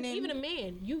we running, even a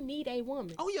man, you need a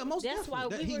woman. Oh yeah, most That's why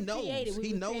definitely. we were created. We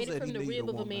He were knows created that from he the needs rib a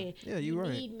of a woman. man. Yeah, you you're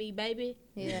right. need me, baby.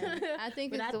 Yeah, I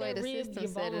think it's Without the way that the rib, system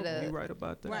you're set it vulnerable. up. You're right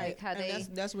about that. right? Like how and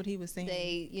that's what he was saying.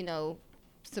 They,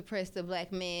 suppress the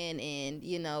black man and,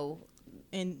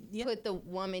 and put the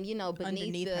woman, beneath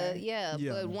Underneath the, her. Yeah.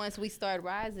 But once we start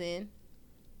rising.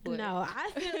 No,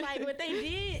 I feel like what they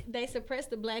did, they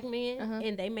suppressed the black man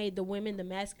and they made the women the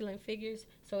masculine figures,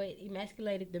 so it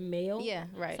emasculated the male. Yeah,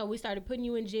 right. So we started putting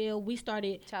you in jail. We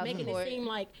started Child making support. it seem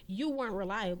like you weren't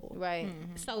reliable. Right.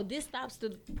 So this stops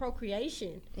the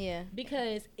procreation. Yeah.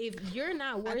 Because if you're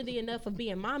not worthy enough of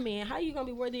being my man, how you gonna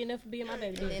be worthy enough of being my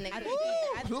baby? And then they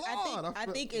I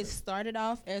think it started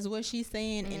off as what she's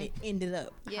saying, and it ended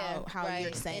up how right.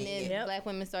 you're saying. And then black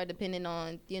women start depending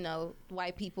on,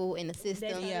 white people in the system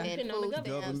and depending on the food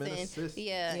government stamps assistance.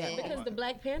 and Because the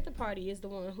Black Panther Party is the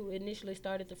one who initially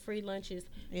started the free lunches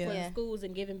for the schools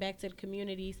and giving back to the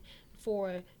communities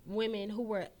for women who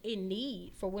were in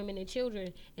need, for women and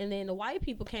children. And then the white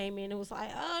people came in and was like,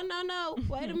 oh, no,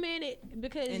 wait a minute,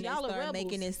 because and y'all are rebels.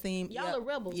 making it seem y'all are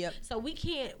rebels. Yep. So we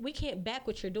can't back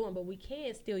what you're doing, but we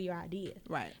can steal your idea.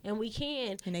 Right. And we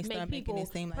can And they make start making people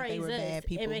it seem like praise they were us bad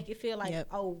people. and make it feel like,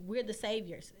 oh, we're the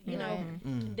saviors. You know,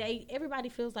 everybody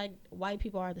feels like white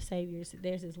people are the saviors.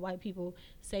 There's this white people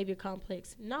savior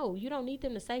complex. No, you don't need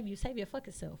them to save you. Save your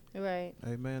fucking self. right.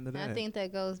 Amen to that. I think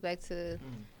that goes back to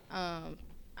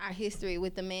our history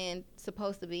with the man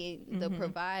supposed to be the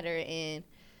provider, and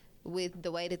with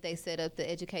the way that they set up the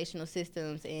educational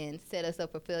systems and set us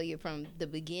up for failure from the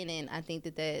beginning. I think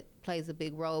that plays a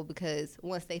big role, because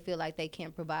once they feel like they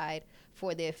can't provide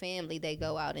for their family, they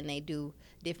go out and they do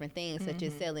different things such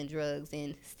as selling drugs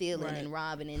and stealing and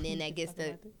robbing, and then that gets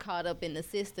caught up in the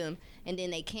system, and then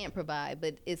they can't provide.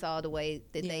 But it's all the way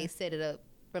that they set it up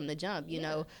from the jump.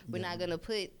 We're not going to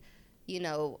put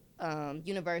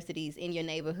universities in your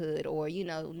neighborhood, or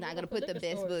not going to put the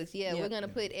best books. We're going to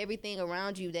put everything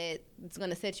around you that's going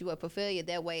to set you up for failure.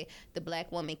 That way the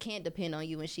black woman can't depend on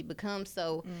you, and she becomes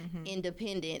so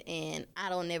independent, and I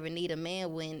don't ever need a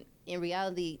man, when in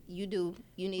reality you do.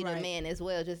 You need a man as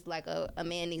well, just like a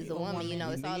man needs a woman.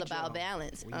 It's all about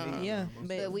balance.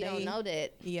 But we don't know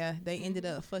that. They ended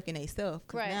up fucking themselves,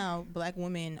 because now black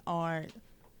women are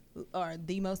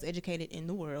the most educated in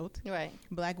the world. Right.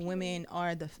 Black women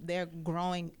they're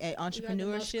growing at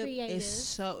entrepreneurship.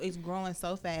 It's growing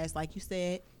so fast. Like you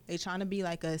said, they trying to be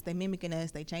like us. They mimicking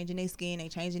us. They changing their skin. They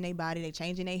changing their body. They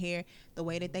changing their hair. The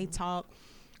way that they talk.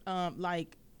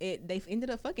 They've ended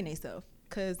up fucking themselves,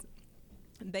 because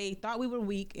they thought we were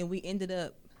weak, and we ended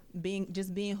up being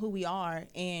who we are,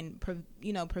 and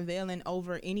prevailing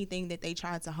over anything that they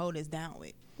tried to hold us down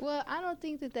with. Well, I don't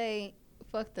think that they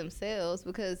fuck themselves,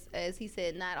 because as he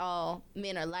said, not all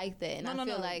men are like that,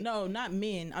 and no, not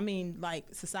men. I mean, like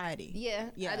society.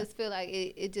 I just feel like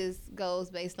it just goes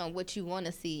based on what you want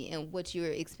to see and what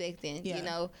you're expecting.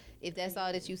 If that's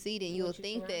all that you see, then you'll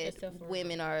think that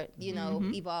women are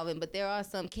evolving, but there are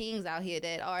some kings out here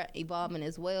that are evolving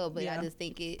as well. But I just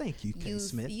think Thank you, K.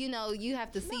 Smith. You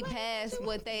have to see past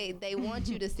what they want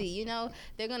you to see.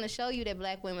 They're going to show you that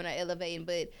black women are elevating,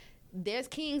 but there's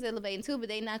kings elevating too, but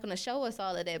they're not going to show us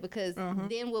all of that, because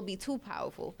then we'll be too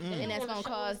powerful, and that's going to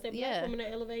cause black women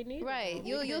are elevating either. Right.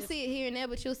 You'll see it here and there,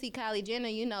 but you'll see Kylie Jenner,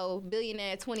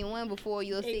 billionaire at 21 before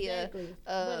you'll see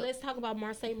but let's talk about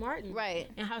Marsai Martin, right?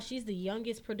 And how she's the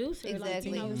youngest producer.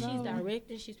 Exactly. She's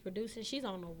directing, she's producing, she's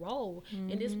on a roll,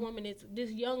 and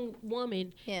this young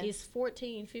woman is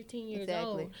 14, 15 years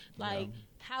old.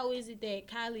 How is it that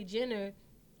Kylie Jenner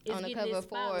is on the getting cover this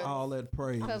spotlight? All that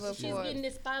praise. She's getting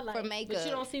this spotlight for makeup, but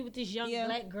you don't see what this young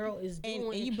black girl is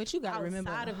doing. But you gotta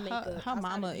remember, her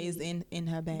mama is in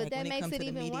her bag. But that makes it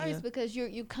even worse, because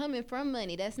you're coming from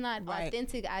money. That's not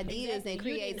authentic ideas and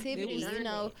creativity.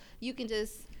 You can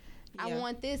just. I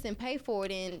want this and pay for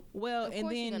it, and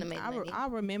then I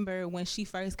remember when she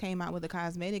first came out with the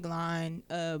cosmetic line,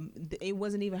 it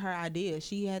wasn't even her idea.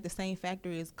 She had the same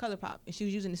factory as ColourPop, and she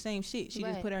was using the same shit. She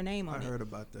just put her name on it. I heard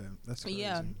about that. That's crazy.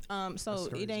 So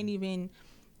it ain't even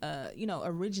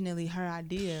originally her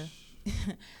idea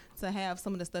to have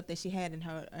some of the stuff that she had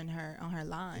on her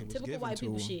line. Typical white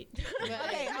people shit.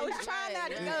 Okay, I was trying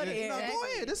not to go there. No, go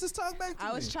ahead. This is talk back to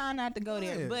me. I was trying not to go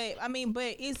there, but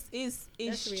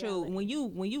it's true. When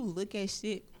you look at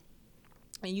shit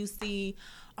and you see,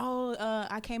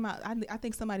 I came out. I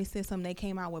think somebody said something. They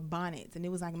came out with bonnets, and it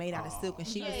was like made out of silk, and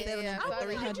she was selling them for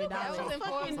 $300.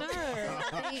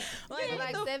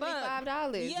 Like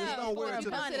 $75. Just don't wear it to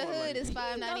the hood is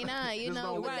 $5.99.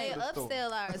 They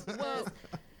upsell ours.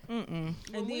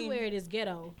 When we wear it, it's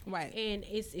ghetto, right? And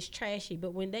it's trashy.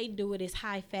 But when they do it, it's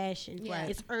high fashion. Yeah.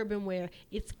 It's urban wear.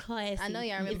 It's classy. I know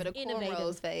y'all remember the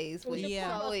cornrows phase. When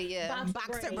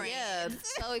Boxer braids. Yeah,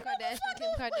 Khloe Kardashian, Kim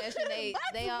Kardashian,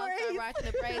 they all start rocking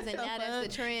the braids, and now that's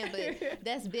the trend. But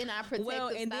that's been our protective Well,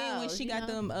 and then when she got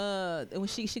them, when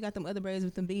she got them other braids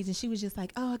with them beads, and she was just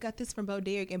like, "Oh, I got this from Bo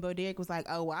Derek," and Bo Derek was like,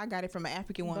 "Oh, well, I got it from an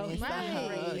African woman."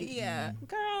 Right. Yeah,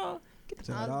 girl.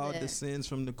 So it all descends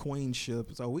from the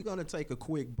queenship. So we're gonna take a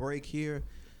quick break here.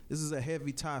 This is a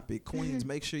heavy topic. Queens,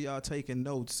 make sure y'all taking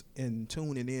notes and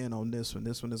tuning in on this one.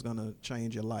 This one is gonna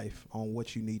change your life on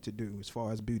what you need to do as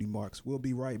far as beauty marks. We'll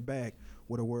be right back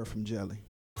with a word from Jelly.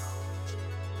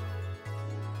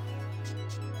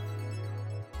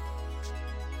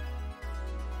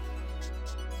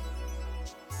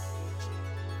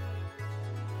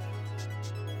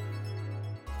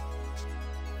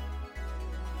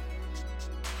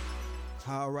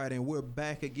 All right, and we're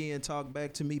back again. Talk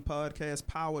Back to Me podcast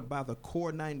powered by the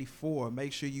Core 94.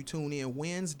 Make sure you tune in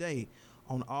Wednesday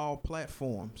on all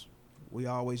platforms. We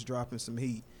always dropping some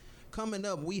heat. Coming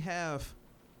up, we have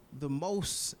the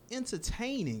most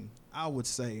entertaining, I would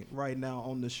say, right now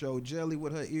on the show. Jelly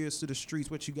with her ears to the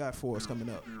streets. What you got for us coming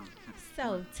up?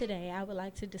 So today I would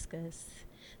like to discuss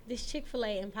this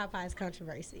Chick-fil-A and Popeyes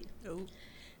controversy. Ooh.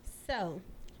 So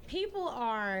people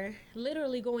are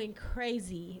literally going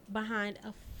crazy behind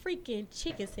a freaking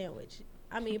chicken sandwich.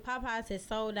 I mean, Popeyes has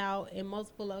sold out in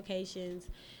multiple locations.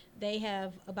 They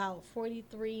have about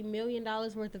 $43 million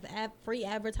worth of free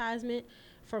advertisement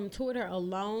from Twitter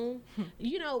alone.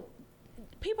 You know,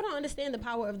 people don't understand the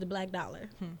power of the black dollar.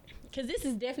 Because this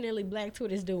is definitely Black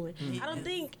Twitter's doing. I don't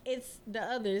think it's the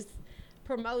others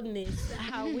promoting this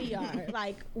how we are.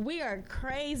 Like, we are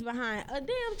crazed behind a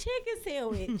damn chicken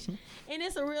sandwich. And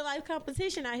it's a real life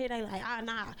competition out here. They like,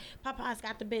 nah, Popeyes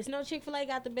got the best. No, Chick-fil-A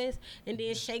got the best. And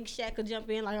then Shake Shack will jump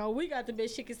in like, oh, we got the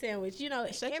best chicken sandwich. You know,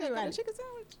 Shake Shack got a chicken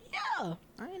sandwich? Yeah.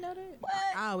 I didn't know that. What?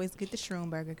 I always get the shroom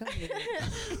burger. Go ahead.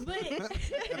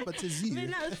 but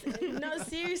no,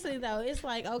 seriously though, it's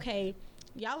like, okay,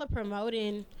 y'all are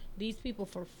promoting these people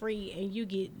for free and you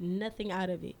get nothing out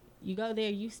of it. You go there,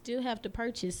 you still have to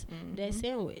purchase that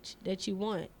sandwich that you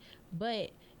want, but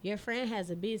your friend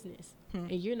has a business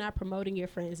and you're not promoting your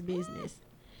friend's business.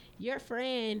 Your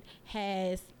friend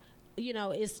has, you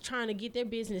know, is trying to get their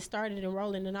business started and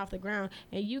rolling and off the ground,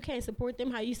 and you can't support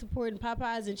them how you supporting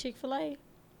Popeyes and Chick-fil-A.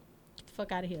 Get the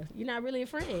fuck out of here. You're not really a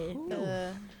friend.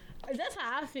 That's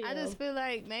how I feel. I just feel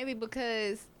like maybe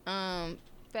because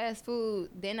fast food,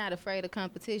 they're not afraid of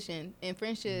competition. In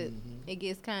friendship, it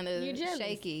gets kind of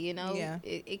shaky, you know? Yeah.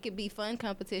 It could be fun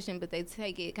competition, but they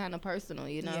take it kind of personal,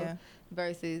 you know? Yeah.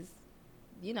 Versus,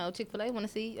 you know, Chick-fil-A want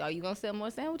to see, are you going to sell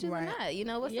more sandwiches or not? You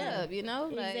know, what's up, you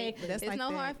know? Like, Exactly. That's it's like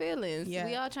no that. hard feelings. Yeah.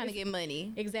 We all trying to get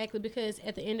money. Exactly, because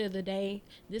at the end of the day,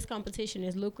 this competition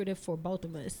is lucrative for both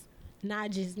of us,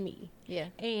 not just me. Yeah.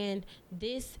 And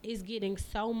this is getting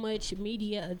so much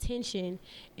media attention,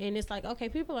 and it's like, okay,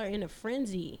 people are in a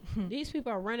frenzy. These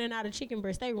people are running out of chicken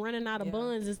breasts. They running out of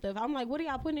buns and stuff. I'm like, what are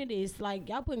y'all putting in this? Like,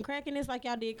 y'all putting crack in this like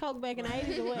y'all did Coke back in the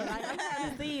 80s or what? Like, I'm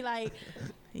trying to see, like,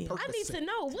 I need to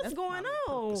know what's going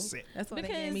on. That's why they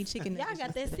gave me chicken y'all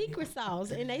got that secret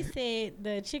sauce. And they said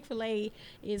the Chick-fil-A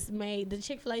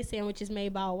sandwich is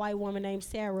made by a white woman named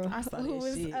Sarah, who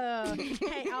is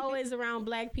always around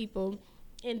black people.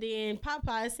 And then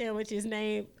Popeye's sandwich is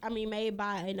made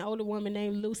by an older woman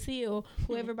named Lucille,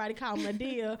 who everybody call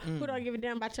Medea, who don't give a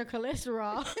damn about your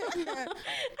cholesterol.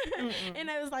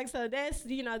 And I was like, so that's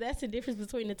the difference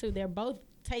between the two. They're both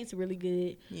taste really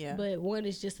good, but one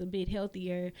is just a bit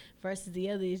healthier versus the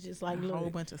other is just like a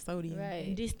whole bunch of sodium.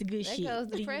 Right. This the good That shit.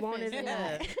 goes to Do you want it or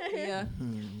not? Yeah.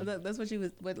 That's what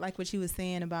she was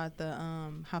saying about the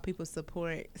how people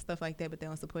support stuff like that, but they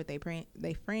don't support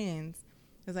their friends.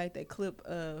 It's like that clip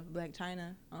of Black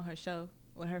China on her show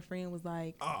where her friend was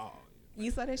like, "Oh, you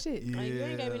saw that shit? Yeah. Like, you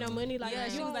ain't gave me no money." Like, Yeah,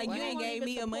 she was like, "You ain't gave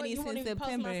me your money since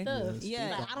September."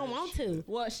 Yeah, like, I don't want to.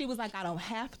 Well, she was like, "I don't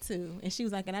have to," and she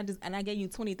was like, "And I gave you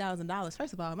 $20,000.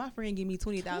 First of all, my friend gave me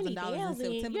 $20,000 in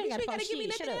September. You ain't gotta give me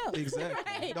nothing else. Exactly.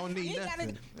 Right? Don't need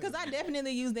nothing. Because I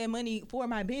definitely use that money for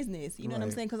my business. You know what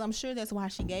I'm saying? Because I'm sure that's why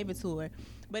she gave it to her.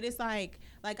 But it's like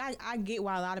I get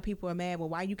why a lot of people are mad. Well,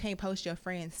 why you can't post your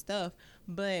friend's stuff?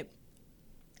 But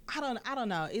I don't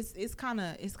know. It's kind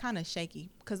of shaky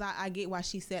because I get why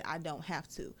she said I don't have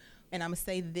to, and I'm gonna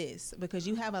say this because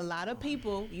you have a lot of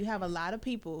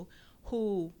people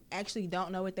who actually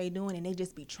don't know what they're doing and they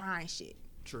just be trying shit.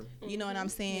 True. You know what I'm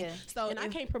saying? Yeah. So I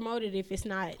can't promote it if it's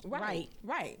not right.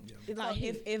 Yeah. Like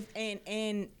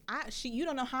you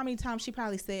don't know how many times she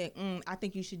probably said, I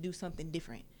think you should do something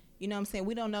different. You know what I'm saying?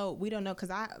 We don't know because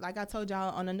like I told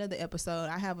y'all on another episode,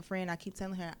 I have a friend, I keep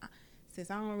telling her,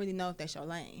 sis, I don't really know if that's your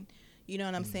lane. You know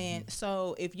what I'm saying?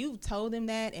 So if you've told them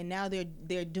that and now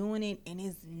they're doing it and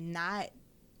it's not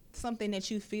something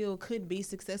that you feel could be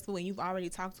successful and you've already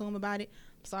talked to them about it,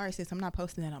 I'm sorry, sis, I'm not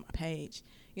posting that on my page.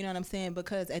 You know what I'm saying?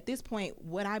 Because at this point,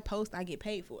 what I post, I get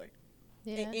paid for it.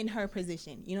 Yeah. In her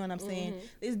position, you know what I'm saying?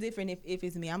 It's different if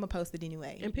it's me. I'm gonna post it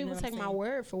anyway. And people take my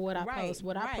word for what I post,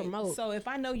 what I promote. So if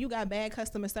I know you got bad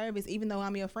customer service, even though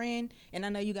I'm your friend, and I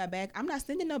know you got bad, I'm not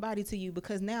sending nobody to you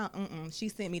because now, she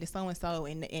sent me to so and so,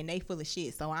 and they full of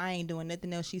shit. So I ain't doing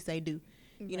nothing else she say do.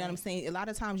 You know what I'm saying? A lot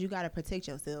of times you gotta protect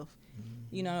yourself.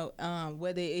 You know,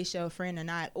 whether it's your friend or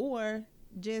not, or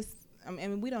just I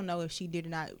mean, we don't know if she did or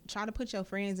not. Try to put your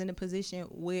friends in a position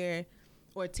where.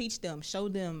 Or teach them, show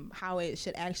them how it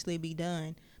should actually be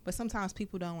done. But sometimes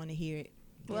people don't want to hear it.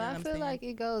 Well, I feel like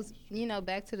it goes,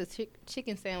 back to the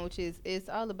chicken sandwiches. It's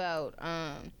all about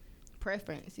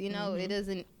preference. It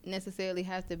doesn't necessarily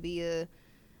have to be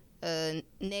a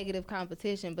negative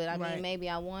competition. But, I mean, maybe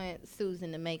I want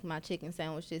Susan to make my chicken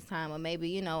sandwich this time. Or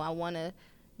maybe, I want to,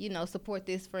 support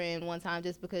this friend one time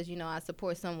just because, I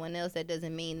support someone else. That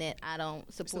doesn't mean that I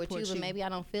don't support you. But maybe I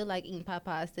don't feel like eating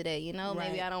Popeyes today,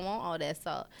 Maybe I don't want all that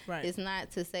salt. Right. It's not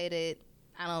to say that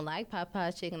I don't like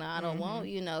Popeyes chicken or I don't want,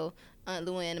 Aunt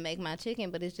Luann to make my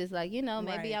chicken. But it's just like,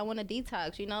 maybe I want to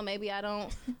detox. Maybe I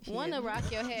don't want to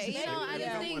rock your hair. I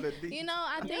just think,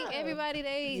 I think everybody,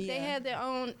 they have their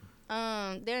own...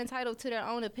 they're entitled to their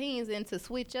own opinions and to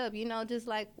switch up, just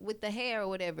like with the hair or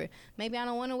whatever. Maybe I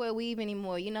don't want to wear weave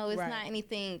anymore. It's not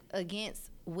anything against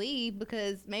weave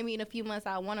because maybe in a few months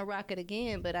I want to rock it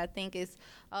again. But I think it's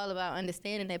all about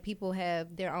understanding that people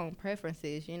have their own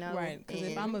preferences, Right. Because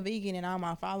if I'm a vegan and all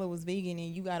my followers vegan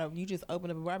and you just open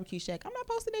up a barbecue shack, I'm not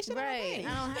posting that shit on my page.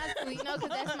 I don't have to, because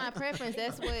that's my preference.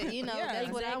 That's what,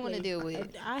 that's what I want to deal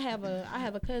with. I have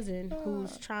a cousin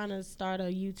who's trying to start a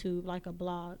YouTube, like a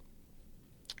blog.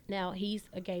 Now, he's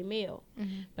a gay male,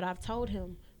 but I've told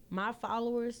him my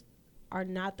followers are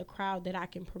not the crowd that I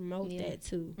can promote that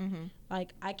to.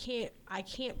 Like, I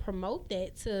can't promote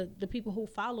that to the people who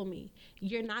follow me.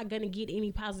 You're not going to get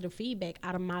any positive feedback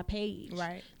out of my page.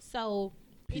 Right. So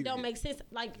it don't make sense.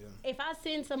 Like, if I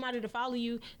send somebody to follow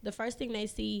you, the first thing they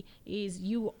see is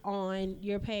you on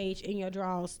your page in your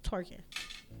drawers twerking.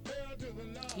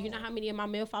 You know how many of my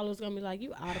male followers going to be like,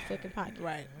 you out of fucking pocket.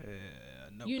 Right.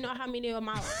 You know how many of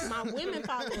my women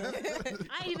followers,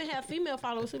 I even have female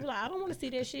followers who be like, I don't want to see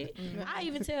that shit. I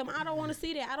even tell them, I don't want to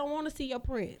see that. I don't want to see your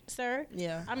print, sir.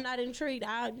 Yeah. I'm not intrigued.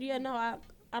 I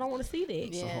don't want to see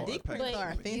that. Yeah. Dick pics are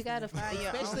offensive. You got to find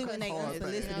your especially when they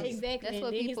unsolicited. Exactly. That's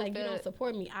what he's like, you don't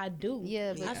support me. I do.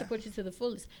 Yeah. I support you to the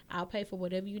fullest. I'll pay for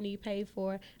whatever you need paid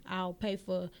for. I'll pay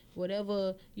for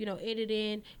whatever,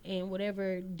 editing and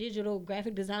whatever digital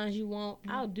graphic designs you want.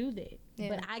 I'll do that. Yeah.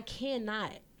 But I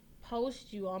cannot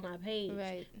post you on my page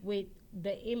with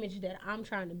the image that I'm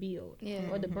trying to build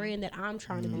or the brand that I'm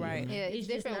trying to build. Right. Yeah, it's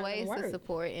different ways to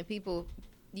support, and people,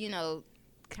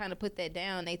 kind of put that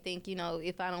down. They think,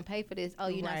 if I don't pay for this,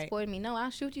 you're not supporting me. No,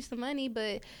 I'll shoot you some money,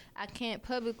 but I can't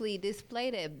publicly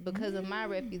display that because of my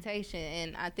reputation,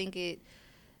 and I think it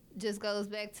just goes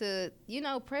back to,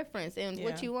 preference and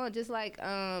what you want. Just like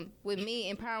with me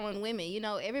empowering women,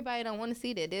 everybody don't want to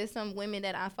see that. There's some women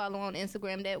that I follow on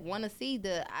Instagram that want to see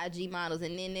the IG models,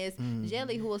 and then there's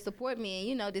Jelly who will support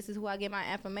me, and this is who I get my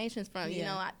affirmations from.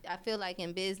 I feel like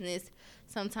in business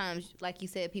sometimes, like you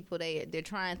said, people they're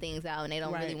trying things out and they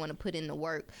don't really want to put in the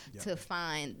work to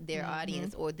find their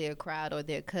audience or their crowd or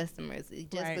their customers.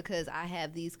 Just because I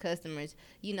have these customers,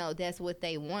 that's what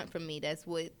they want from me. That's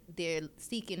what they're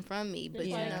seeking from me. But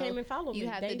came and followed you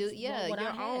me. have to do your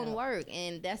own work,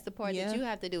 and that's the part that you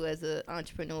have to do as an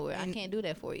entrepreneur. I can't do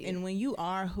that for you. And when you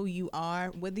are who you are,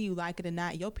 whether you like it or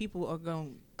not, your people are going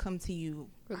to come to you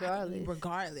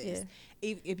regardless. Yeah.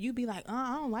 If you be like,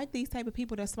 I don't like these type of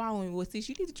people that's following me, well, sis,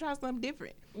 you need to try something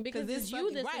different because it's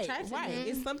you that's attracting them.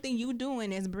 It's something you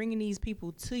doing that's bringing these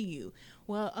people to you.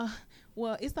 Well,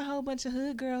 it's a whole bunch of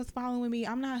hood girls following me.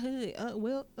 I'm not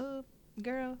hood.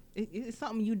 Girl, it's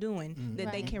something you doing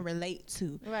that they can relate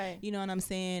to. Right. You know what I'm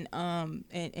saying?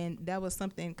 And that was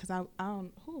something, because I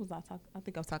don't, who was I talking? I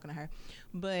think I was talking to her.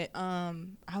 But I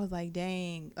was like,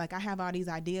 dang, like I have all these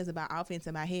ideas about outfits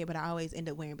in my head, but I always end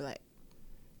up wearing black.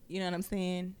 You know what I'm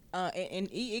saying? And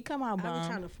it come out bomb. I was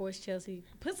trying to force Chelsea,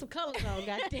 put some colors on,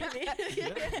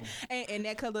 goddammit. and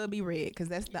that color will be red, because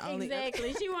that's the only.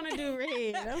 Exactly. She want to do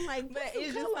red. I'm like, but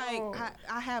it's just like,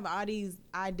 I have all these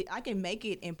ideas. I can make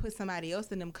it and put somebody else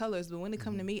in them colors, but when it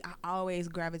come to me, I always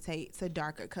gravitate to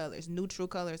darker colors, neutral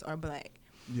colors, or black.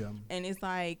 Yeah. And it's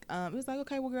like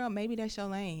okay, well, girl, maybe that's your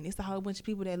lane. It's a whole bunch of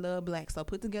people that love black, so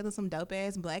put together some dope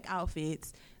ass black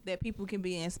outfits that people can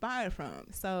be inspired from.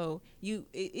 So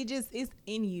it's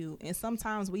in you, and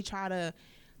sometimes we try to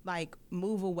like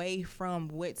move away from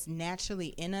what's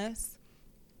naturally in us,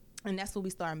 and that's when we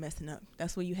start messing up.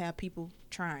 That's where you have people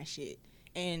trying shit.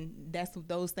 And that's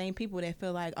those same people that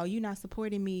feel like, oh, you're not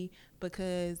supporting me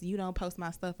because you don't post my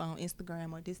stuff on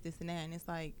Instagram or this, and that. And it's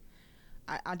like,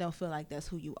 I don't feel like that's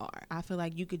who you are. I feel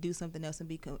like you could do something else and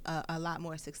be a lot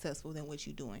more successful than what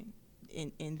you're doing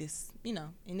in this,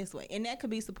 in this way. And that could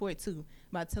be support too,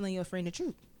 by telling your friend the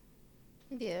truth.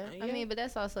 Yeah, I mean, but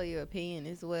that's also your opinion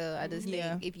as well. I just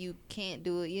think if you can't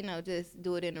do it, just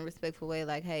do it in a respectful way.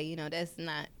 Like, hey, that's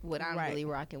not what I'm really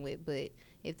rocking with. But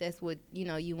if that's what,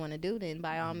 you want to do, then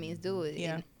by all means do it.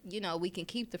 Yeah. And, we can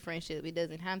keep the friendship. It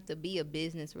doesn't have to be a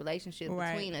business relationship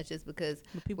between us just because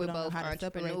we're both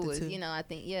entrepreneurs. I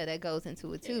think, that goes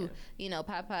into it too. Yeah.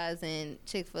 Popeyes and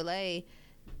Chick-fil-A,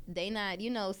 they not,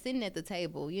 sitting at the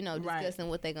table, discussing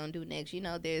what they're going to do next.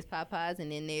 There's Popeyes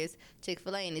and then there's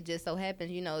Chick-fil-A, and it just so happens,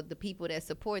 the people that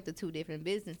support the two different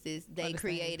businesses, they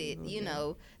created,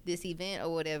 this event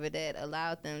or whatever that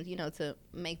allowed them, to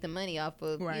make the money off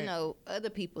of,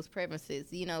 other people's premises,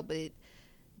 but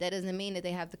that doesn't mean that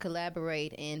they have to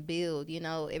collaborate and build.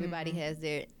 Everybody has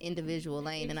their individual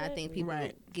lane, and I think people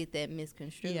get that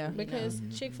misconstrued. Yeah, because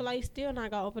Chick-fil-A still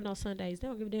not gonna open on Sundays. They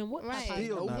don't give a damn what. Right,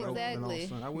 Still not exactly.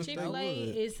 open on Chick-fil-A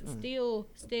is still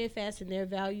steadfast in their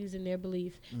values and their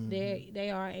belief.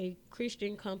 They are a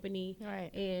Christian company,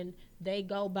 and they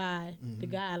go by the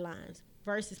guidelines.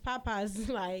 Versus Popeyes is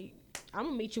like, I'm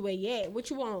gonna meet you where you at. What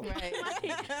you want? Right.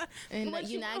 And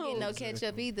you're not getting no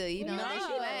ketchup either,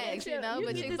 unless you ask,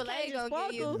 but Chick-fil-A gonna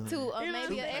give you two or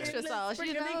maybe an extra sauce,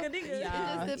 It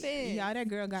just depends. Yeah, that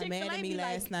girl got mad at me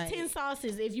last night. 10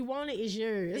 sauces. If you want it, it's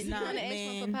yours. Nah, the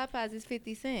extra for Popeyes is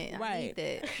 50 cents. I need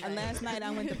that. And last night I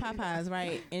went to Popeyes,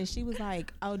 right? And she was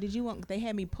like, oh, did you want, they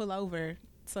had me pull over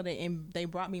so they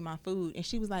brought me my food. And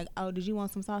she was like, oh, did you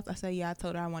want some sauce? I said, yeah. I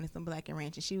told her I wanted some black and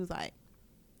ranch. And she was like,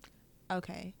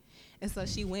 okay. And so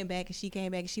she went back and she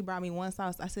came back and she brought me one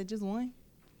sauce. I said, just one?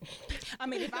 I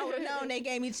mean, if I would have known they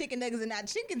gave me chicken nuggets and not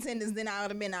chicken tenders, then I would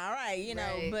have been all right,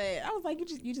 Right. But I was like, you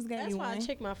just gave me one. That's why I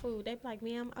check my food. They be like,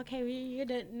 ma'am, okay, you're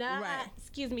done. Nah,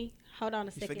 excuse me. Hold on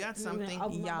a second. You forgot something.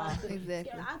 Y'all.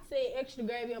 Exactly. I said extra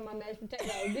gravy on my mashed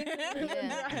potatoes.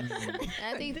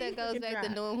 I think that goes back to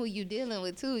knowing who you dealing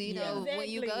with too. When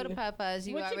you go to Popeyes,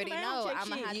 you already know I'm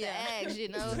gonna have to ask.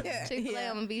 Chick-fil-A,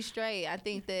 I'm gonna be straight. I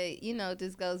think that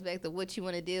this goes back to what you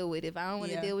want to deal with. If I don't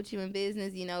want to deal with you in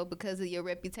business, because of your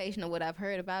reputation or what I've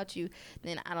heard about you,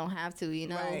 then I don't have to.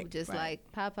 Like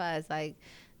Popeyes, like,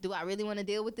 do I really want to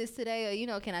deal with this today?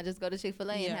 Or, can I just go to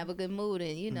Chick-fil-A and have a good mood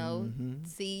and,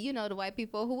 see, the white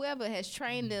people, whoever has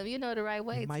trained them, the right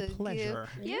way My pleasure.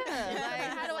 Give. Yeah.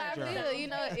 Like, how do I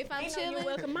feel? If I'm chilling. You're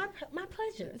welcome. My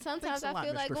pleasure. Sometimes I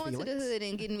feel like going to the hood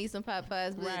and getting me some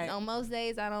Popeyes, but on most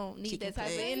days I don't need that type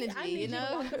of energy, I need you to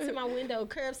walk up to my window,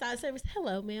 curbside service.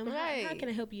 Hello, ma'am. Right. How can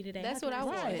I help you today? That's what I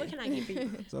want. What can I get for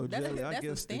you? So, Jelly, I that's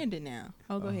guess a standard now.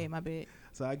 Oh, go ahead. My bad.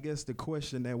 So I guess the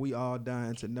question that we all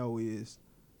dying to know is,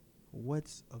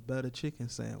 what's a better chicken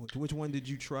sandwich? Which one did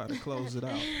you try to close it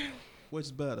out?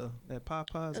 What's better, that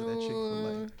Popeyes or that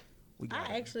Chick-fil-A?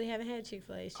 I actually haven't had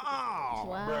Chick-fil-A. Oh,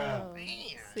 wow.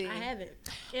 I haven't.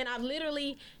 And I've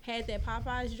literally had that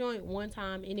Popeyes joint one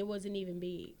time, and it wasn't even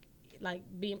big, like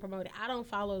being promoted. I don't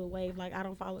follow the wave. Like, I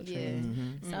don't follow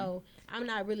trends. So I'm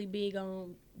not really big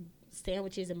on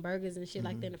sandwiches and burgers and shit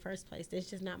like that in the first place. That's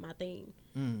just not my thing.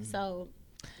 So...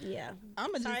 yeah,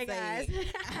 I'm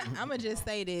gonna just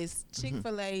say this: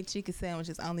 Chick-fil-A chicken sandwich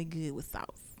is only good with sauce,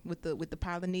 with the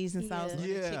Polynesian sauce, with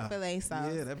the Chick-fil-A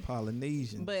sauce. Yeah, that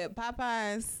Polynesian. But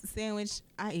Popeye's sandwich,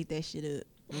 I eat that shit up.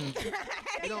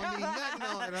 You don't need nothing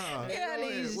on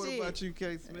it. What about you,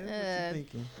 Kate Smith? What you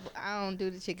thinking? I don't do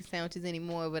the chicken sandwiches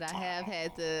anymore, but I have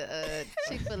had the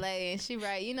Chick-fil-A, and she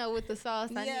with the sauce.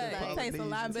 I need it tastes a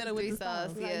lot better with the sauce.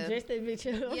 Like, dress that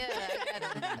bitch up.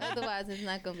 Yeah, otherwise it's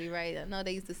not gonna be right. I know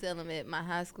they used to sell them at my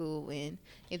high school, and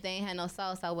if they ain't had no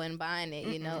sauce, I wasn't buying it.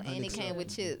 And it came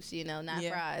with chips, not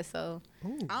fries. So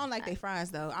I don't like their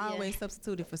fries though. I always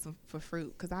substitute it for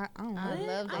fruit because I don't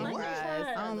love their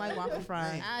fries. I don't like waffle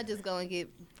fries. I just go and get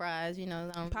fries,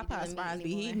 Popeyes fries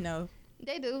be heating though.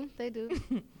 They do.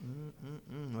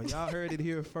 Well, y'all heard it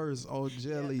here first. Old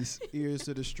Jelly's Ears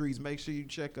to the Streets. Make sure you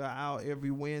check her out every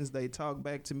Wednesday. Talk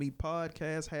Back to Me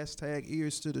podcast. #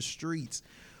 Ears to the Streets.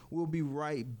 We'll be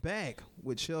right back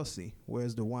with Chelsea.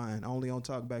 Where's the wine? Only on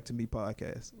Talk Back to Me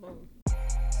podcast.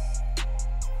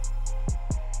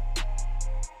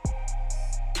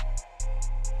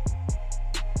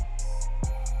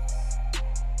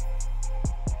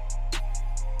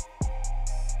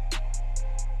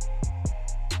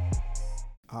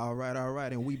 All right, all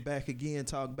right. And we back again,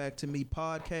 Talk Back to Me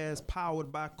podcast,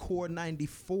 powered by Core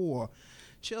 94.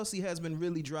 Chelsea has been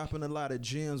really dropping a lot of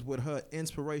gems with her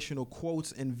inspirational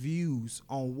quotes and views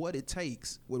on what it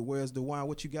takes with Where's the Wine.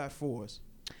 What you got for us?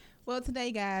 Well,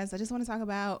 today, guys, I just want to talk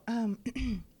about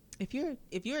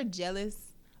if you're jealous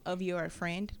of your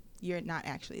friend, you're not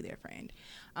actually their friend.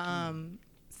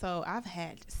 So I've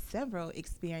had several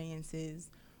experiences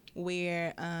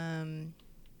where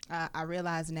I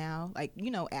realize now, like,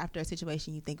 you know, after a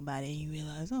situation, you think about it and you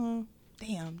realize, oh,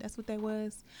 damn, that's what that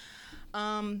was.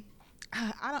 I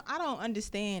don't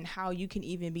understand how you can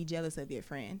even be jealous of your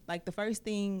friend. Like, the first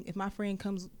thing, if my friend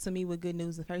comes to me with good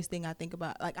news, the first thing I think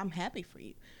about, like, I'm happy for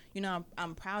you. You know,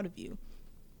 I'm proud of you.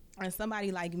 And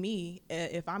somebody like me,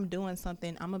 if I'm doing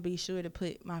something, I'm gonna be sure to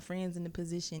put my friends in the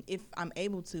position, if I'm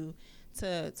able to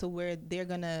where they're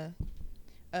gonna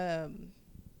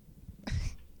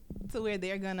to where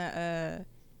they're gonna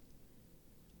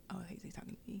oh, he's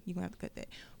talking to me. You're gonna have to cut that.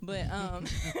 But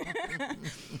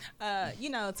you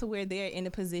know, to where they're in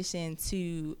a position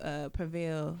to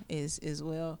prevail as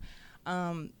well.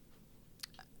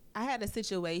 I had a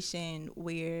situation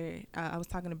where I was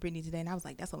talking to Brittany today, and I was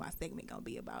like, that's what my segment gonna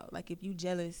be about. Like, if you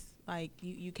jealous, like,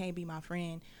 you can't be my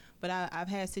friend. But I've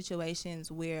had situations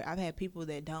where I've had people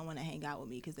that don't want to hang out with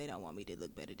me because they don't want me to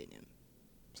look better than them.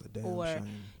 It's a damn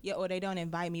shame. Yeah, or they don't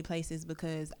invite me places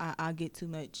because I get too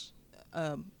much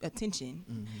attention.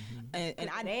 Mm-hmm. And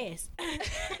I ask.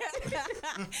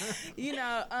 You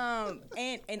know,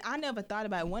 and I never thought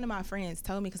about it. One of my friends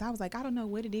told me, because I was like, I don't know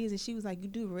what it is, and she was like, you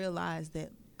do realize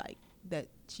that, like, that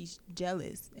she's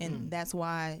jealous, and that's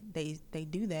why they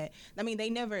do that. I mean, they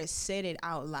never said it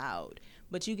out loud,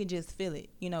 but you can just feel it.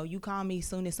 You know, you call me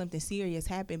soon as something serious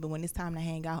happened, but when it's time to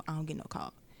hang out, I don't get no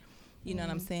call. You know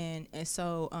what I'm saying? And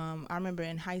so I remember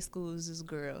in high school, this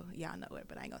girl, y'all know her,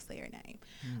 but I ain't gonna say her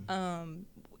name.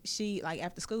 She, like,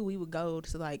 after school, we would go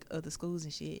to, like, other schools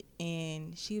and shit,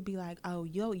 and she would be like, oh,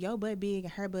 your butt big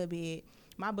and her butt big.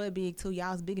 My butt big too.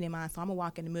 Y'all's bigger than mine, so I'm gonna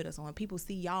walk in the middle. So when people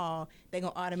see y'all, they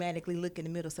gonna automatically look in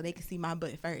the middle so they can see my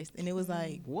butt first. And it was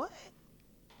like, what?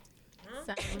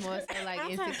 Sounds more so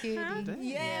like insecurity.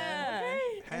 Yeah.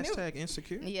 Hashtag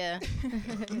insecure. Yeah.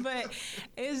 But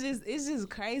it's just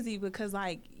crazy because,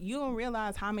 like, you don't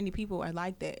realize how many people are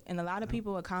like that, and a lot of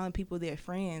people are calling people their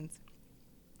friends,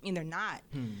 and they're not.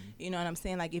 You know what I'm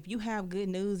saying? Like, if you have good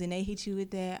news and they hit you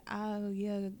with that, oh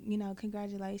yeah, you know,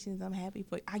 congratulations, I'm happy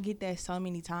for you. I get that so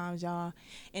many times, y'all,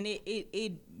 and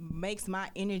it makes my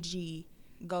energy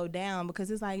go down because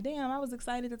it's like, damn, I was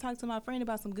excited to talk to my friend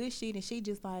about some good shit, and she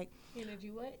just like,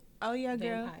 energy what? oh yeah,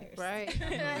 girl. Vampires. Right.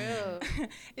 Real.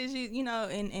 It's just, you know,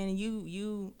 and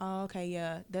you oh, okay,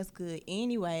 yeah, that's good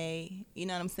anyway. You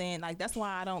know what I'm saying? Like, that's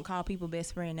why I don't call people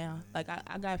best friend now. Like,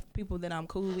 I got people that I'm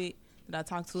cool with, that I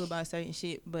talk to about certain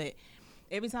shit, but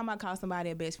every time I call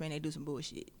somebody a best friend, they do some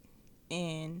bullshit.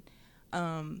 And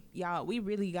y'all, we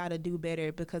really got to do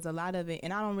better, because a lot of it,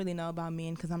 and I don't really know about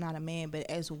men because I'm not a man, but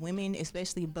as women,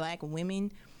 especially black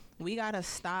women, we got to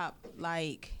stop,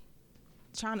 like,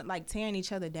 trying to, like, tearing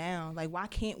each other down. Like, why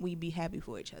can't we be happy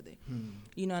for each other?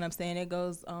 You know what I'm saying? It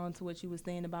goes on to what you were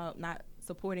saying about not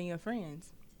supporting your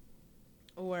friends,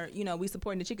 or, you know, we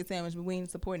supporting the chicken sandwich, but we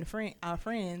ain't supporting our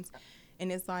friends.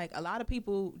 And it's like, a lot of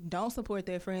people don't support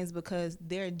their friends because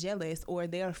they're jealous, or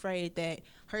they're afraid that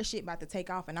her shit about to take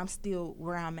off and I'm still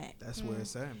where I'm at. That's where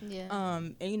it's at. Yeah.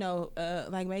 And, you know,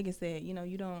 like Megan said, you know,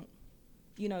 you don't,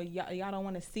 you know, y'all don't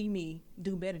want to see me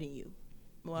do better than you.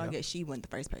 Well, I guess she wasn't the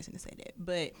first person to say that,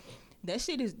 but that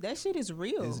shit is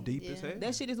real. It's deep as hell.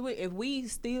 That shit is weird. If we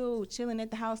still chilling at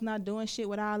the house, not doing shit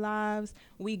with our lives,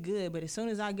 we good. But as soon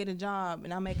as I get a job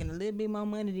and I'm making a little bit more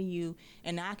money than you,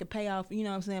 and I can pay off, you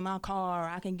know what I'm saying, my car, or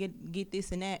I can get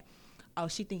this and that, oh,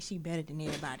 she thinks she better than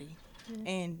everybody.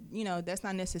 And, you know, that's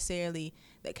not necessarily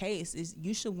the case. Is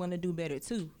you should want to do better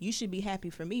too. You should be happy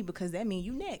for me, because that means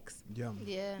you next.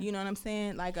 Yeah. You know what I'm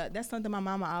saying? Like, that's something my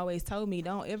mama always told me.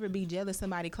 Don't ever be jealous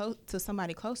somebody close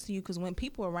to you, because when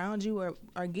people around you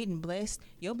are getting blessed,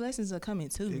 your blessings are coming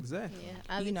too. Exactly. Yeah,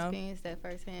 I've experienced that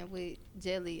firsthand with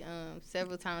Jelly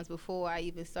several times before I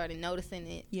even started noticing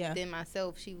it. Yeah. Then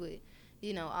myself, she would,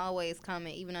 you know, always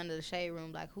comment, even under the shade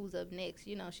room, like, who's up next?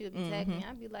 You know, she would be tagging me.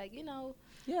 I'd be like, you know,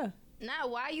 Yeah. not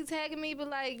why you tagging me, but,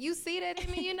 like, you see that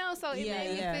in me, you know? So it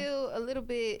made me feel a little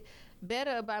bit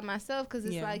better about myself, because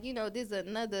it's like, you know, there's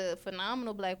another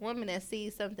phenomenal black woman that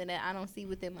sees something that I don't see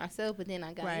within myself, but then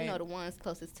I got, you know, the ones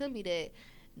closest to me that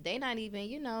they not even,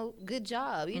 you know, good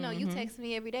job. You know, you text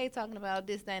me every day talking about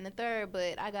this, that, and the third,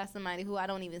 but I got somebody who I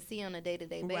don't even see on a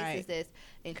day-to-day basis that's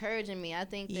encouraging me. I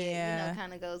think that, you know,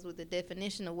 kind of goes with the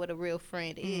definition of what a real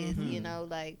friend is, you know,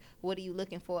 like, what are you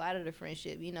looking for out of the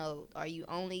friendship? You know, are you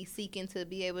only seeking to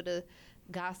be able to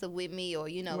gossip with me or,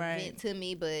 you know, vent to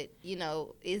me, but, you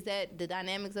know, is that the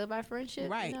dynamics of our friendship?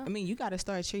 Right. You know? I mean, you got to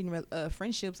start treating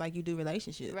friendships like you do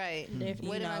relationships. Right.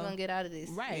 What am I going to get out of this?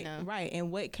 Right. You know? Right.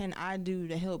 And what can I do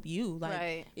to help you?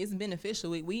 Like, it's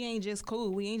beneficial. We ain't just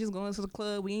cool. We ain't just going to the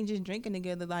club. We ain't just drinking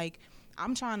together. Like,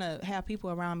 I'm trying to have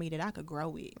people around me that I could grow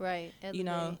with. Right. You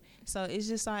know? So it's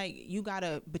just like, you got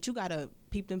to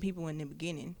peep them people in the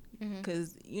beginning.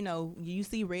 Because, you know, you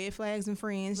see red flags in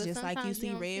friends, but just like you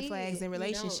see red flags in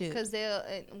relationships. Because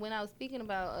when I was speaking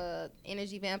about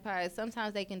energy vampires,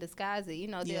 sometimes they can disguise it. You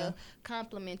know, they'll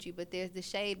compliment you, but there's the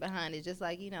shade behind it. Just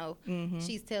like, you know,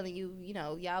 she's telling you, you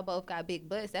know, y'all both got big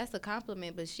butts. That's a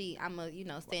compliment, but I'm a, you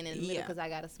know, stand in the middle because I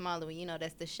got a smaller one. You know,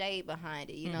 that's the shade behind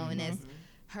it, you know, and that's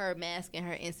her masking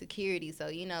her insecurity. So,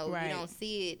 you know, you don't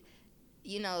see it,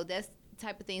 you know, that's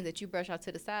type of things that you brush off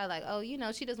to the side, like, oh, you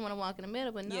know, she doesn't want to walk in the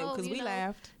middle, but no, because we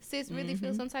laughed. Sis really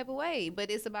feels some type of way, but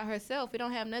it's about herself. It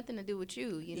don't have nothing to do with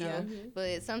you, you know.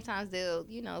 But sometimes they'll,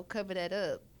 you know, cover that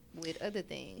up with other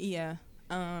things. Yeah,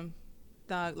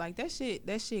 dog, like that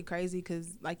shit crazy.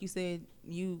 Because like you said,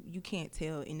 you can't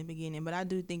tell in the beginning, but I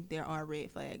do think there are red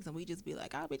flags, and we just be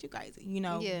like, I bet you crazy, you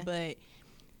know. Yeah. But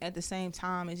at the same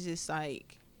time, it's just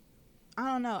like, I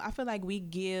don't know. I feel like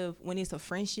when it's a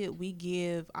friendship, we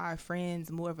give our friends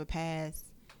more of a pass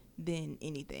than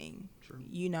anything. True.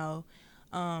 You know,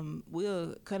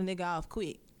 we'll cut a nigga off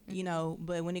quick, you know,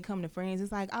 but when it come to friends,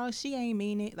 it's like, oh, she ain't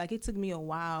mean it. Like, it took me a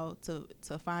while to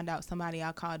find out somebody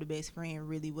I called the best friend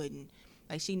really wouldn't.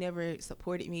 Like, she never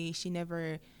supported me.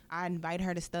 I invite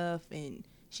her to stuff, and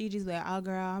she just like, oh,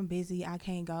 girl, I'm busy. I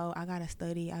can't go. I got to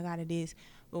study. I got to this.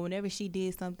 But whenever she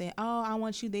did something, oh, I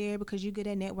want you there because you good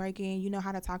at networking, you know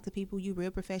how to talk to people, you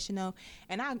real professional.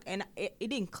 And it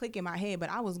didn't click in my head, but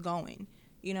I was going.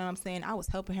 You know what I'm saying? I was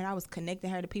helping her. I was connecting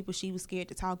her to people she was scared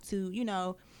to talk to, you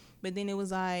know. But then it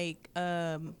was like,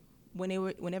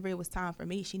 whenever it was time for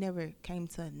me, she never came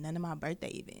to none of my birthday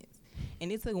events.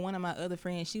 And it took one of my other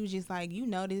friends. She was just like, you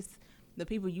notice the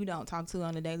people you don't talk to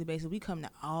on a daily basis, we come to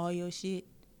all your shit,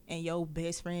 and your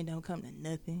best friend don't come to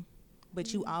nothing.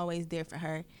 But you always there for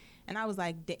her. And I was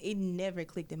like, it never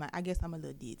clicked in my, I guess I'm a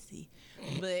little ditzy,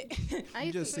 but I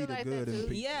used just to feel see the like good that in too.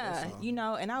 people. Yeah, you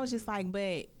know, and I was just like,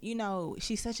 but, you know,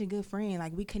 she's such a good friend.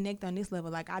 Like, we connect on this level.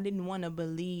 Like, I didn't want to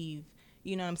believe,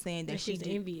 you know what I'm saying, that she's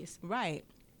envious. Right.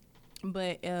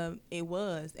 But it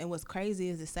was. And what's crazy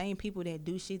is the same people that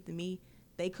do shit to me,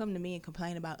 they come to me and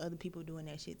complain about other people doing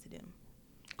that shit to them.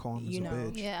 Karma's a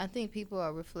bitch. Yeah, I think people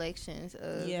are reflections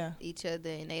of each other,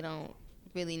 and they don't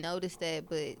really notice that.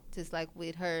 But just like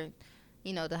with her,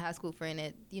 you know, the high school friend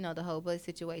that, you know, the whole bus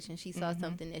situation, she saw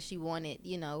something that she wanted,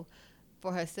 you know,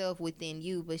 for herself within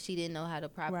you, but she didn't know how to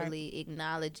properly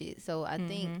acknowledge it. So I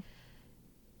think,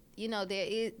 you know,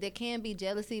 there can be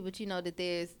jealousy, but you know that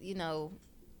there's, you know,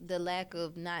 the lack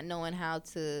of not knowing how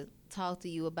to talk to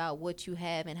you about what you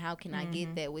have and how can I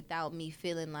get that without me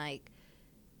feeling like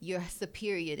you're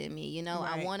superior than me, you know.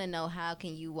 I want to know, how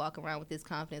can you walk around with this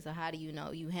confidence, or how do you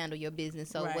know you handle your business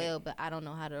so well, but I don't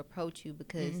know how to approach you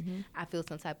because I feel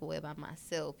some type of way about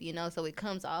myself, you know. So it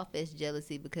comes off as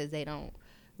jealousy because they don't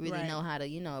really know how to,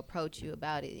 you know, approach you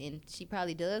about it. And she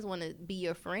probably does want to be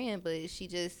your friend, but she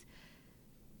just,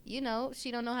 you know, she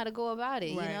don't know how to go about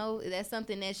it. You know, that's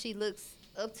something that she looks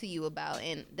up to you about,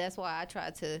 and that's why I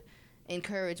try to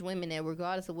encourage women that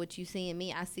regardless of what you see in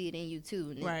me, I see it in you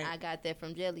too. And I got that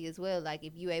from Jelly as well. Like,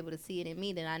 if you're able to see it in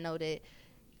me, then I know that,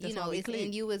 you know, it's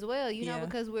in you as well, you know,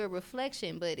 because we're a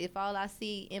reflection. But if all I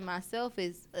see in myself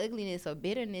is ugliness or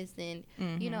bitterness, then,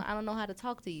 you know, I don't know how to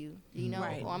talk to you, you know, or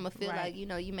I'm going to feel like, you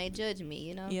know, you may judge me,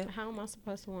 you know. How am I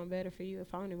supposed to want better for you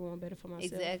if I don't even want better for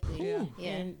myself? Exactly.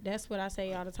 And that's what I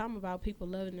say all the time about people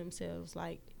loving themselves.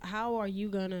 Like, how are you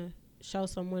going to show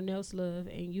someone else love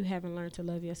and you haven't learned to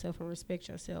love yourself and respect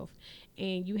yourself,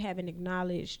 and you haven't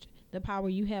acknowledged the power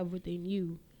you have within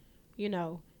you? You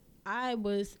know, I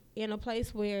was in a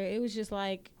place where it was just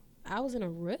like I was in a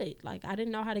rut. Like, I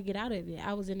didn't know how to get out of it.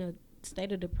 I was in a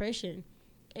state of depression,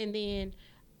 and then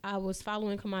I was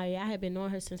following Kamaya. I had been knowing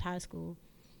her since high school,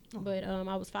 but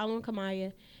I was following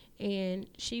Kamaya, and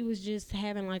she was just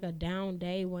having like a down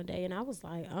day one day, and I was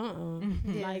like,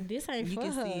 like this ain't You for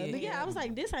can her. see it. Yeah, I was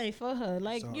like, this ain't for her.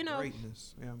 Like, Saw you know,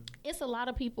 greatness. Yeah. it's a lot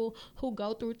of people who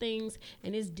go through things,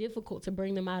 and it's difficult to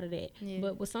bring them out of that. Yeah.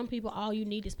 But with some people, all you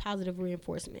need is positive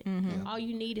reinforcement. All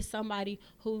you need is somebody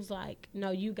who's like,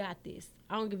 no, you got this.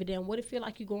 I don't give a damn what it feel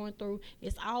like you're going through.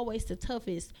 It's always the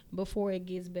toughest before it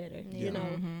gets better. You know,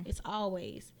 it's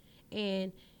always.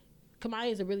 And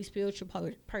Kamaya is a really spiritual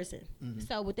person.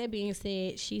 So with that being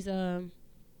said, she's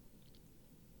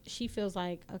she feels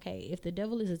like, okay, if the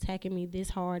devil is attacking me this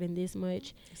hard and this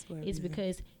much, it's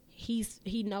because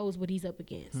he knows what he's up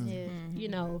against. Yeah. You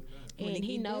know, and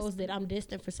he knows that I'm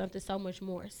destined for something so much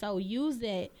more. So use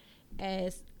that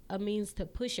as a means to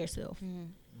push yourself.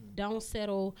 Don't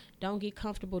settle. Don't get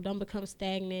comfortable. Don't become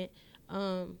stagnant.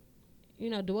 You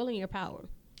know, dwell in your power.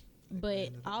 But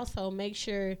also make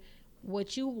sure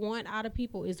what you want out of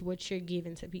people is what you're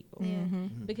giving to people.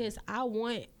 Because I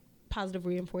want positive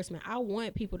reinforcement. I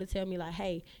want people to tell me like,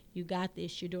 hey, you got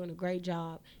this. You're doing a great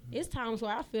job. It's times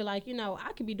where I feel like, you know,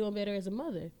 I could be doing better as a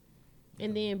mother.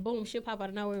 And then, boom, she'll pop out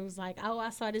of nowhere and was like, oh, I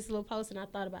saw this little post and I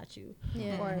thought about you.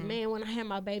 Yeah. Or, man, when I had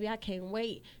my baby, I can't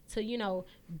wait to, you know,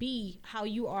 be how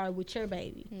you are with your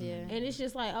baby. Yeah. And it's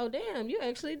just like, oh, damn, you're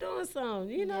actually doing something.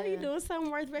 You know, you're doing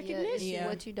something worth recognition. Yeah,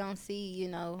 what you don't see, you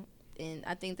know. And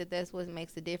I think that that's what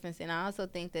makes the difference. And I also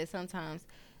think that sometimes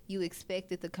you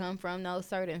expect it to come from those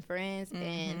certain friends,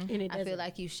 and it I feel doesn't.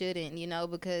 like you shouldn't, you know,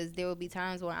 because there will be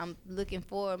times where I'm looking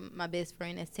for my best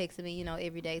friend that's texting me, you know,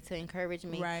 every day to encourage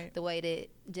me the way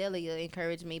that Jelly will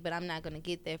encourage me, but I'm not going to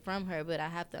get that from her. But I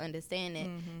have to understand that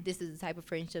this is the type of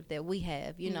friendship that we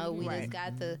have, you know. We just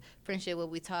got the friendship where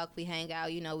we talk, we hang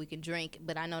out, you know, we can drink,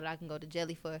 but I know that I can go to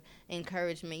Jelly for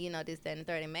encouragement, you know, this, that, and the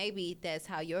third. And maybe that's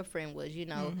how your friend was, you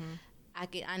know.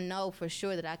 I know for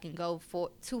sure that I can go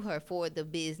to her for the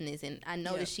business, and I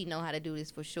know that she know how to do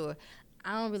this for sure.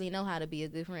 I don't really know how to be a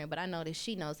good friend, but I know that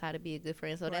she knows how to be a good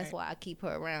friend, so that's why I keep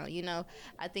her around, you know.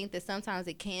 I think that sometimes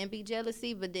it can be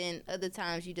jealousy, but then other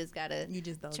times you just gotta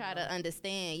try to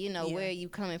understand, you know, where are you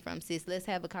coming from, sis? Let's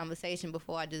have a conversation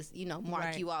before I just, you know,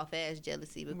 mark you off as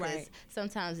jealousy, because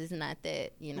sometimes it's not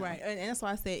that, you know. And that's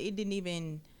why I said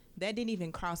that didn't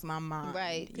even cross my mind.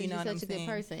 Right, because you know you're what such I'm a good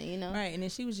person, you know. Right, and then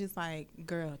she was just like,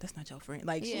 girl, that's not your friend.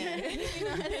 Like,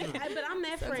 But I'm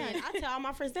that friend. I tell all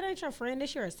my friends, that ain't your friend,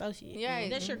 that's your associate. Right.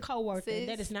 That's your coworker. Sis.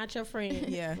 That is not your friend.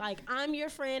 Like, I'm your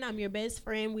friend, I'm your best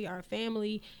friend, we are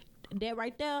family. That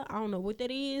right there, I don't know what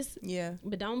that is.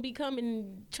 But don't be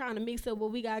coming trying to mix up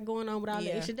what we got going on with all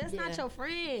the extra. That's not your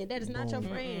friend. That is not your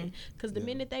friend. Because the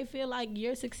minute they feel like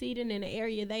you're succeeding in an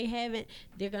area they haven't,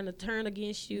 they're going to turn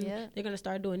against you. They're going to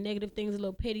start doing negative things, a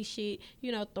little petty shit,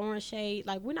 you know, throwing shade.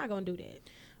 Like, we're not going to do that.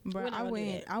 Bro, I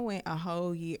went a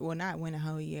whole year. Well, not went a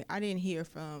whole year. I didn't hear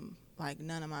from, like,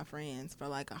 none of my friends for,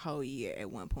 like, a whole year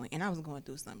at one point. And I was going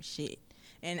through some shit.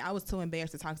 And I was too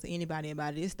embarrassed to talk to anybody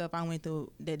about it. This stuff I went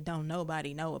through that don't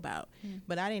nobody know about.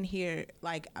 But I didn't hear,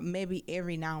 like, maybe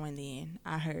every now and then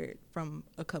I heard from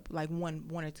a couple, like one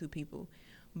or two people.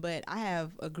 But I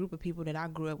have a group of people that I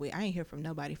grew up with. I ain't hear from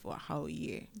nobody for a whole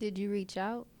year. Did you reach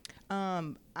out?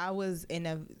 I was in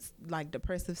a, like,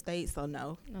 depressive state, so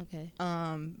no. Okay.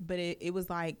 But it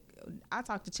was like, I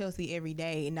talked to Chelsea every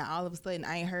day, and now all of a sudden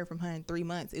I ain't heard from her in 3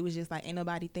 months. It was just like, ain't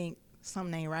nobody think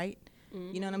something ain't right.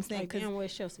 You know what I'm saying? Like, damn,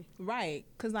 where's Chelsea? Right.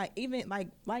 Because, like, even, like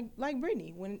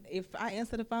Brittany, if I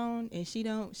answer the phone and she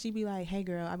be like, hey,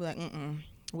 girl, I be like,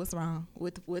 what's wrong?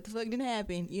 What the fuck didn't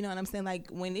happen? You know what I'm saying? Like,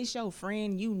 when it's your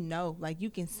friend, you know, like, you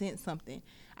can sense something.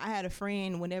 I had a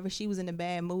friend, whenever she was in a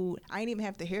bad mood, I didn't even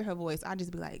have to hear her voice. I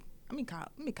just be like, let me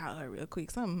call her real quick.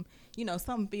 Something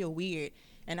feel weird.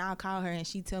 And I'll call her and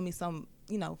she tell me some,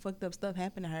 you know, fucked up stuff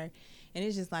happened to her. And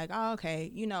it's just like, oh,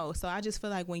 okay, you know. So I just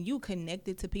feel like when you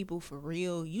connected to people for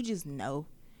real, you just know.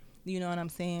 You know what I'm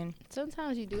saying?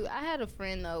 Sometimes you do. I had a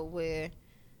friend, though, where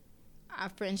our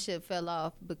friendship fell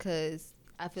off because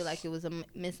I feel like it was a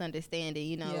misunderstanding.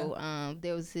 You know,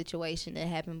 there was a situation that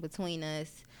happened between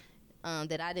us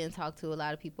that I didn't talk to a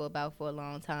lot of people about for a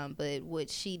long time. But what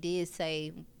she did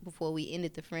say before we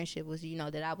ended the friendship was, you know,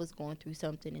 that I was going through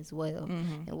something as well.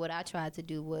 And what I tried to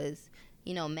do was,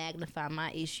 you know, magnify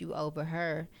my issue over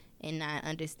her, and not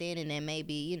understanding that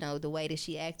maybe, you know, the way that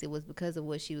she acted was because of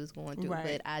what she was going through.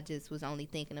 But I just was only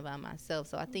thinking about myself.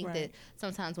 So I think that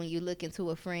sometimes when you look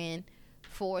into a friend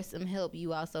for some help,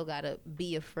 you also gotta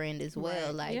be a friend as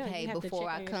well. Like, hey, before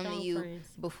I come to you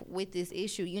with this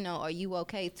issue, you know, are you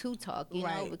okay to talk? You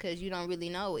know, because you don't really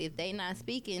know if they not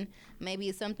speaking. Maybe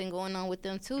it's something going on with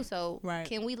them too. So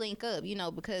can we link up? You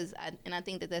know, because I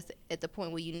think that that's at the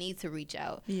point where you need to reach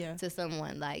out to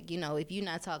someone. Like, you know, if you're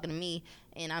not talking to me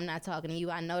and I'm not talking to you,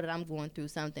 I know that I'm going through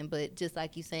something. But just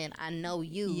like you saying, I know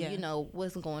you, you know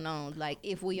what's going on. Like,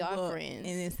 if we are friends.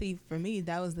 And then see, for me,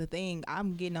 that was the thing.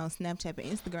 I'm getting on Snapchat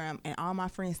and Instagram, and all my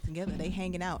friends together, they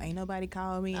hanging out. Ain't nobody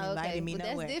calling me and inviting me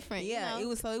nowhere. That's different. Yeah, it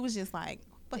was just like,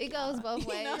 it goes both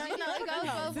ways. It goes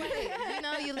both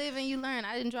ways. You live and you learn.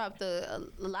 I didn't drop a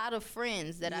lot of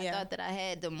friends that I thought that I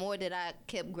had. The more that I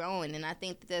kept growing, and I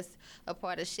think that's a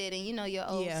part of shedding, your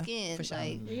old skin. For sure.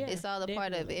 Like, it's all a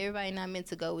part of it. Everybody not meant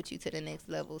to go with you to the next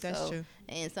level. That's true.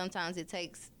 And sometimes it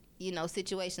takes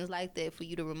situations like that for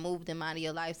you to remove them out of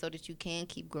your life so that you can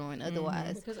keep growing.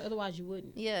 Otherwise, because otherwise you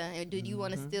wouldn't. Yeah. And do you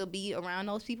want to still be around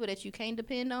those people that you can't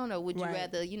depend on, or would you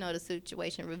rather the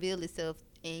situation reveal itself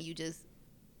and you just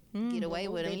get away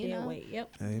with them,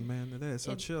 Yep. Amen to that.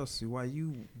 So Chelsea, while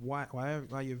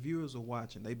your viewers are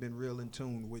watching, they've been real in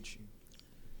tune with you.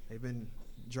 They've been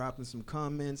dropping some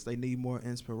comments. They need more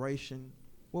inspiration.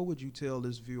 What would you tell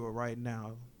this viewer right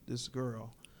now, this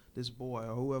girl, this boy,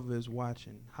 or whoever is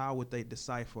watching? How would they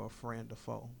decipher a friend or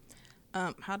foe?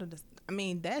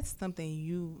 That's something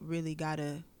you really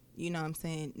gotta,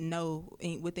 know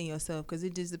within yourself, because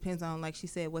it just depends on, like she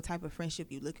said, what type of friendship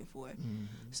you're looking for.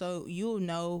 So you'll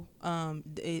know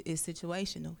it's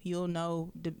situational. You'll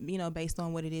know, based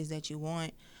on what it is that you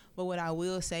want. But what I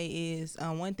will say is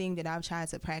one thing that I've tried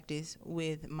to practice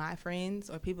with my friends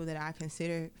or people that I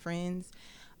consider friends,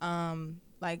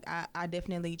 I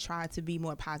definitely try to be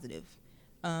more positive.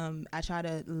 I try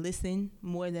to listen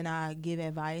more than I give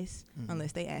advice,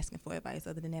 unless they asking for advice.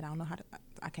 Other than that, I don't know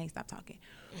I can't stop talking.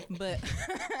 But,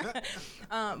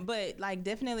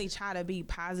 definitely try to be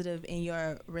positive in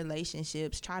your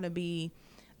relationships. Try to be,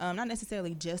 not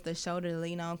necessarily just a shoulder to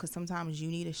lean on, because sometimes you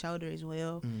need a shoulder as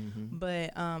well.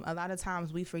 But a lot of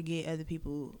times we forget other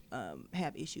people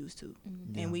have issues too.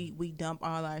 And we dump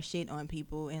all our shit on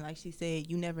people. And like she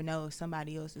said, you never know if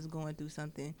somebody else is going through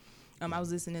something. I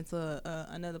was listening to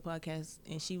another podcast,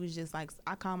 and she was just like,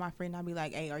 I call my friend, I'll be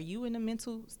like, hey, are you in a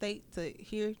mental state to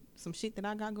hear some shit that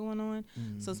I got going on?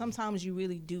 So sometimes you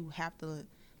really do have to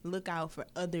look out for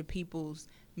other people's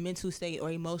mental state or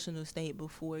emotional state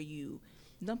before you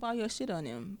dump all your shit on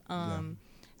them.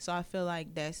 So I feel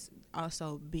like that's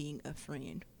also being a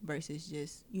friend versus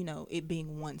just, it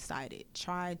being one-sided.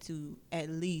 Try to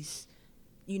at least,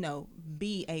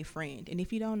 be a friend. And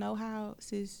if you don't know how,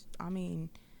 sis, I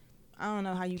don't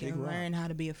know how you can learn how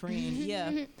to be a friend.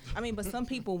 Yeah. But some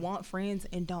people want friends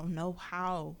and don't know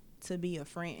how to be a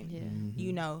friend.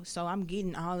 So I'm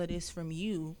getting all of this from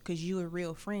you because you're a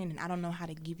real friend, and I don't know how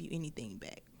to give you anything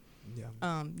back.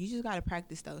 You just got to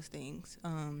practice those things.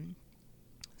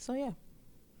 So yeah.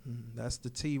 That's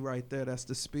the tea right there. That's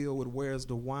the spill with Where's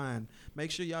the Wine. Make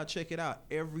sure y'all check it out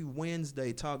every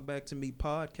Wednesday. Talk Back to Me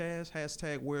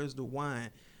podcast, # Where's the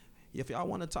Wine. If y'all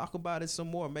want to talk about it some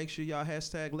more, make sure y'all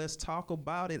 # Let's Talk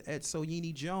About It at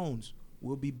Soyini Jones.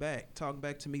 We'll be back. Talk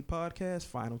Back to Me podcast,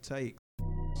 final take.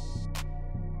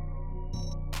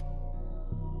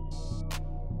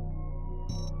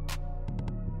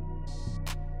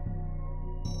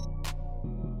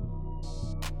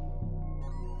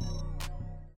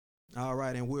 All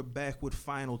right, and we're back with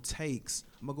final takes.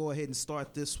 I'm going to go ahead and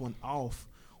start this one off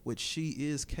with She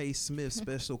Is K. Smith,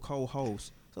 special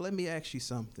co-host. So let me ask you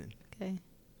something. Okay.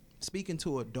 Speaking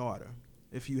to a daughter,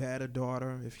 if you had a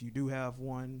daughter, if you do have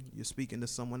one, you're speaking to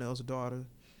someone else's daughter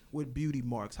with beauty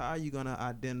marks, how are you going to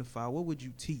identify? What would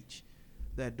you teach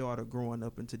that daughter growing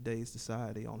up in today's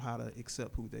society on how to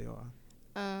accept who they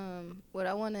are? What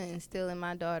I want to instill in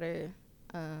my daughter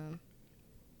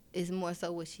is more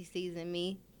so what she sees in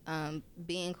me.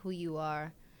 Being who you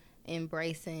are,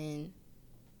 embracing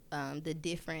the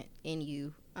different in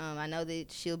you. I know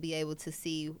that she'll be able to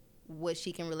see what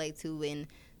she can relate to in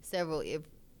several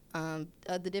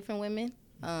other different women,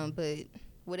 but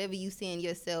whatever you see in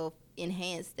yourself,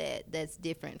 enhance that's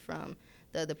different from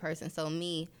the other person. So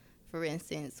me, for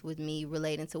instance, with me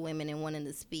relating to women and wanting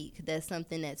to speak, that's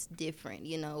something that's different.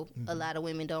 A lot of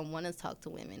women don't want to talk to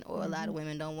women, or a lot of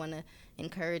women don't want to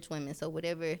encourage women. So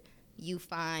whatever you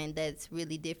find that's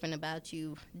really different about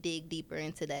you, dig deeper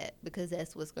into that, because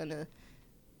that's what's going to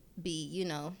be,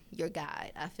 your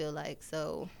guide, I feel like.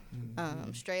 So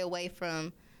stray away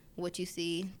from what you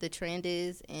see the trend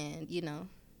is, and,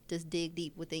 just dig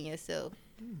deep within yourself.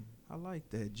 I like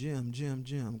that. Jim.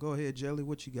 Go ahead, Jelly.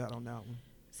 What you got on that one?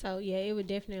 So, yeah, it would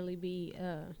definitely be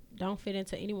don't fit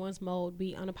into anyone's mold,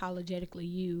 be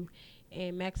unapologetically you,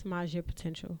 and maximize your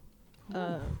potential.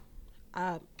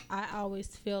 I always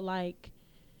feel like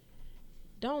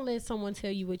don't let someone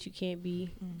tell you what you can't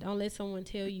be. Don't let someone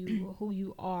tell you who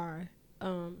you are.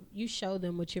 You show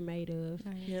them what you're made of.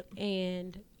 Yep.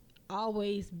 And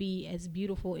always be as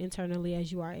beautiful internally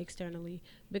as you are externally,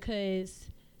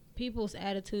 because people's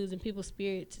attitudes and people's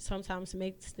spirits sometimes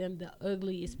makes them the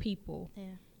ugliest people.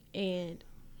 Yeah. And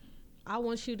I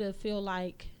want you to feel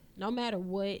like no matter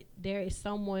what, there is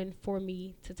someone for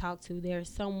me to talk to. There is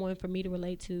someone for me to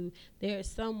relate to. There is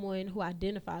someone who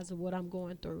identifies with what I'm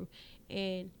going through.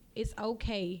 And it's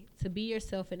okay to be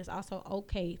yourself, and it's also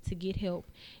okay to get help.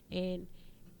 And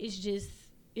it's just,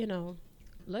 you know,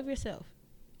 love yourself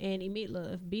and emit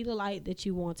love. Be the light that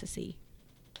you want to see.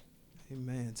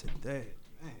 Amen to that.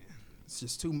 Man, it's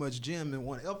just too much gym in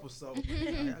one episode.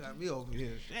 I got me over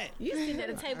here. Shit. You sitting at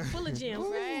a table full of gems.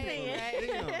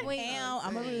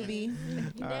 I'm a Ruby.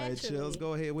 All right, Chills,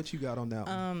 go ahead. What you got on that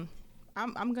one?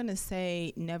 I'm gonna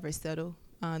say never settle.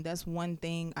 That's one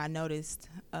thing I noticed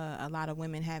a lot of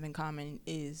women have in common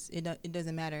is it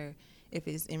doesn't matter if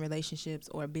it's in relationships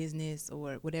or business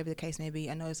or whatever the case may be.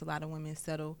 I notice a lot of women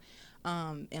settle.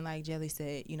 And like Jelly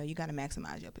said, you know, you got to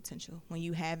maximize your potential. When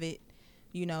you have it,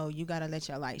 you know, you got to let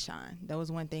your light shine. That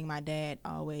was one thing my dad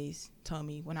always told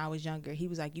me when I was younger. He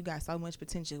was like, you got so much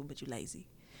potential, but you lazy.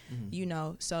 Mm-hmm. You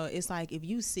know, so it's like if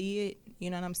you see it, you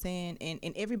know what I'm saying?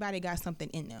 And everybody got something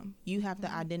in them. You have to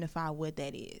identify what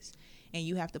that is. And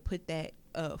you have to put that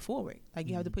forward. Like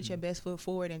you have to put your best foot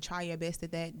forward and try your best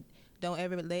at that. Don't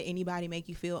ever let anybody make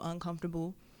you feel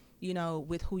uncomfortable, you know,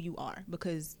 with who you are,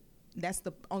 because that's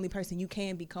the only person you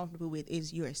can be comfortable with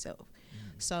is yourself.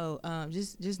 So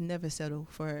just never settle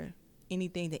for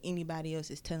anything that anybody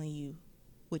else is telling you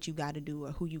what you got to do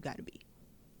or who you got to be.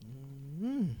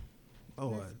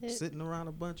 Oh, sitting around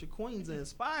a bunch of queens that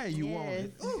inspire you, won't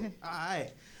it? Ooh. All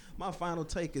right. My final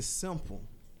take is simple.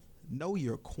 Know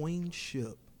your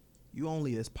queenship. You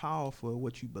only as powerful as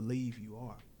what you believe you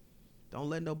are. Don't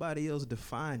let nobody else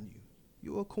define you.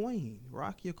 You're a queen.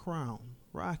 Rock your crown.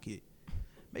 Rock it.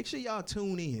 Make sure y'all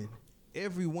tune in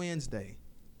every Wednesday.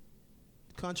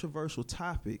 Controversial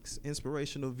topics,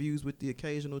 inspirational views with the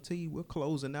occasional tea. We're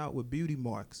closing out with beauty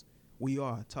marks. We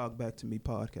are Talk Back to Me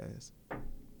podcast.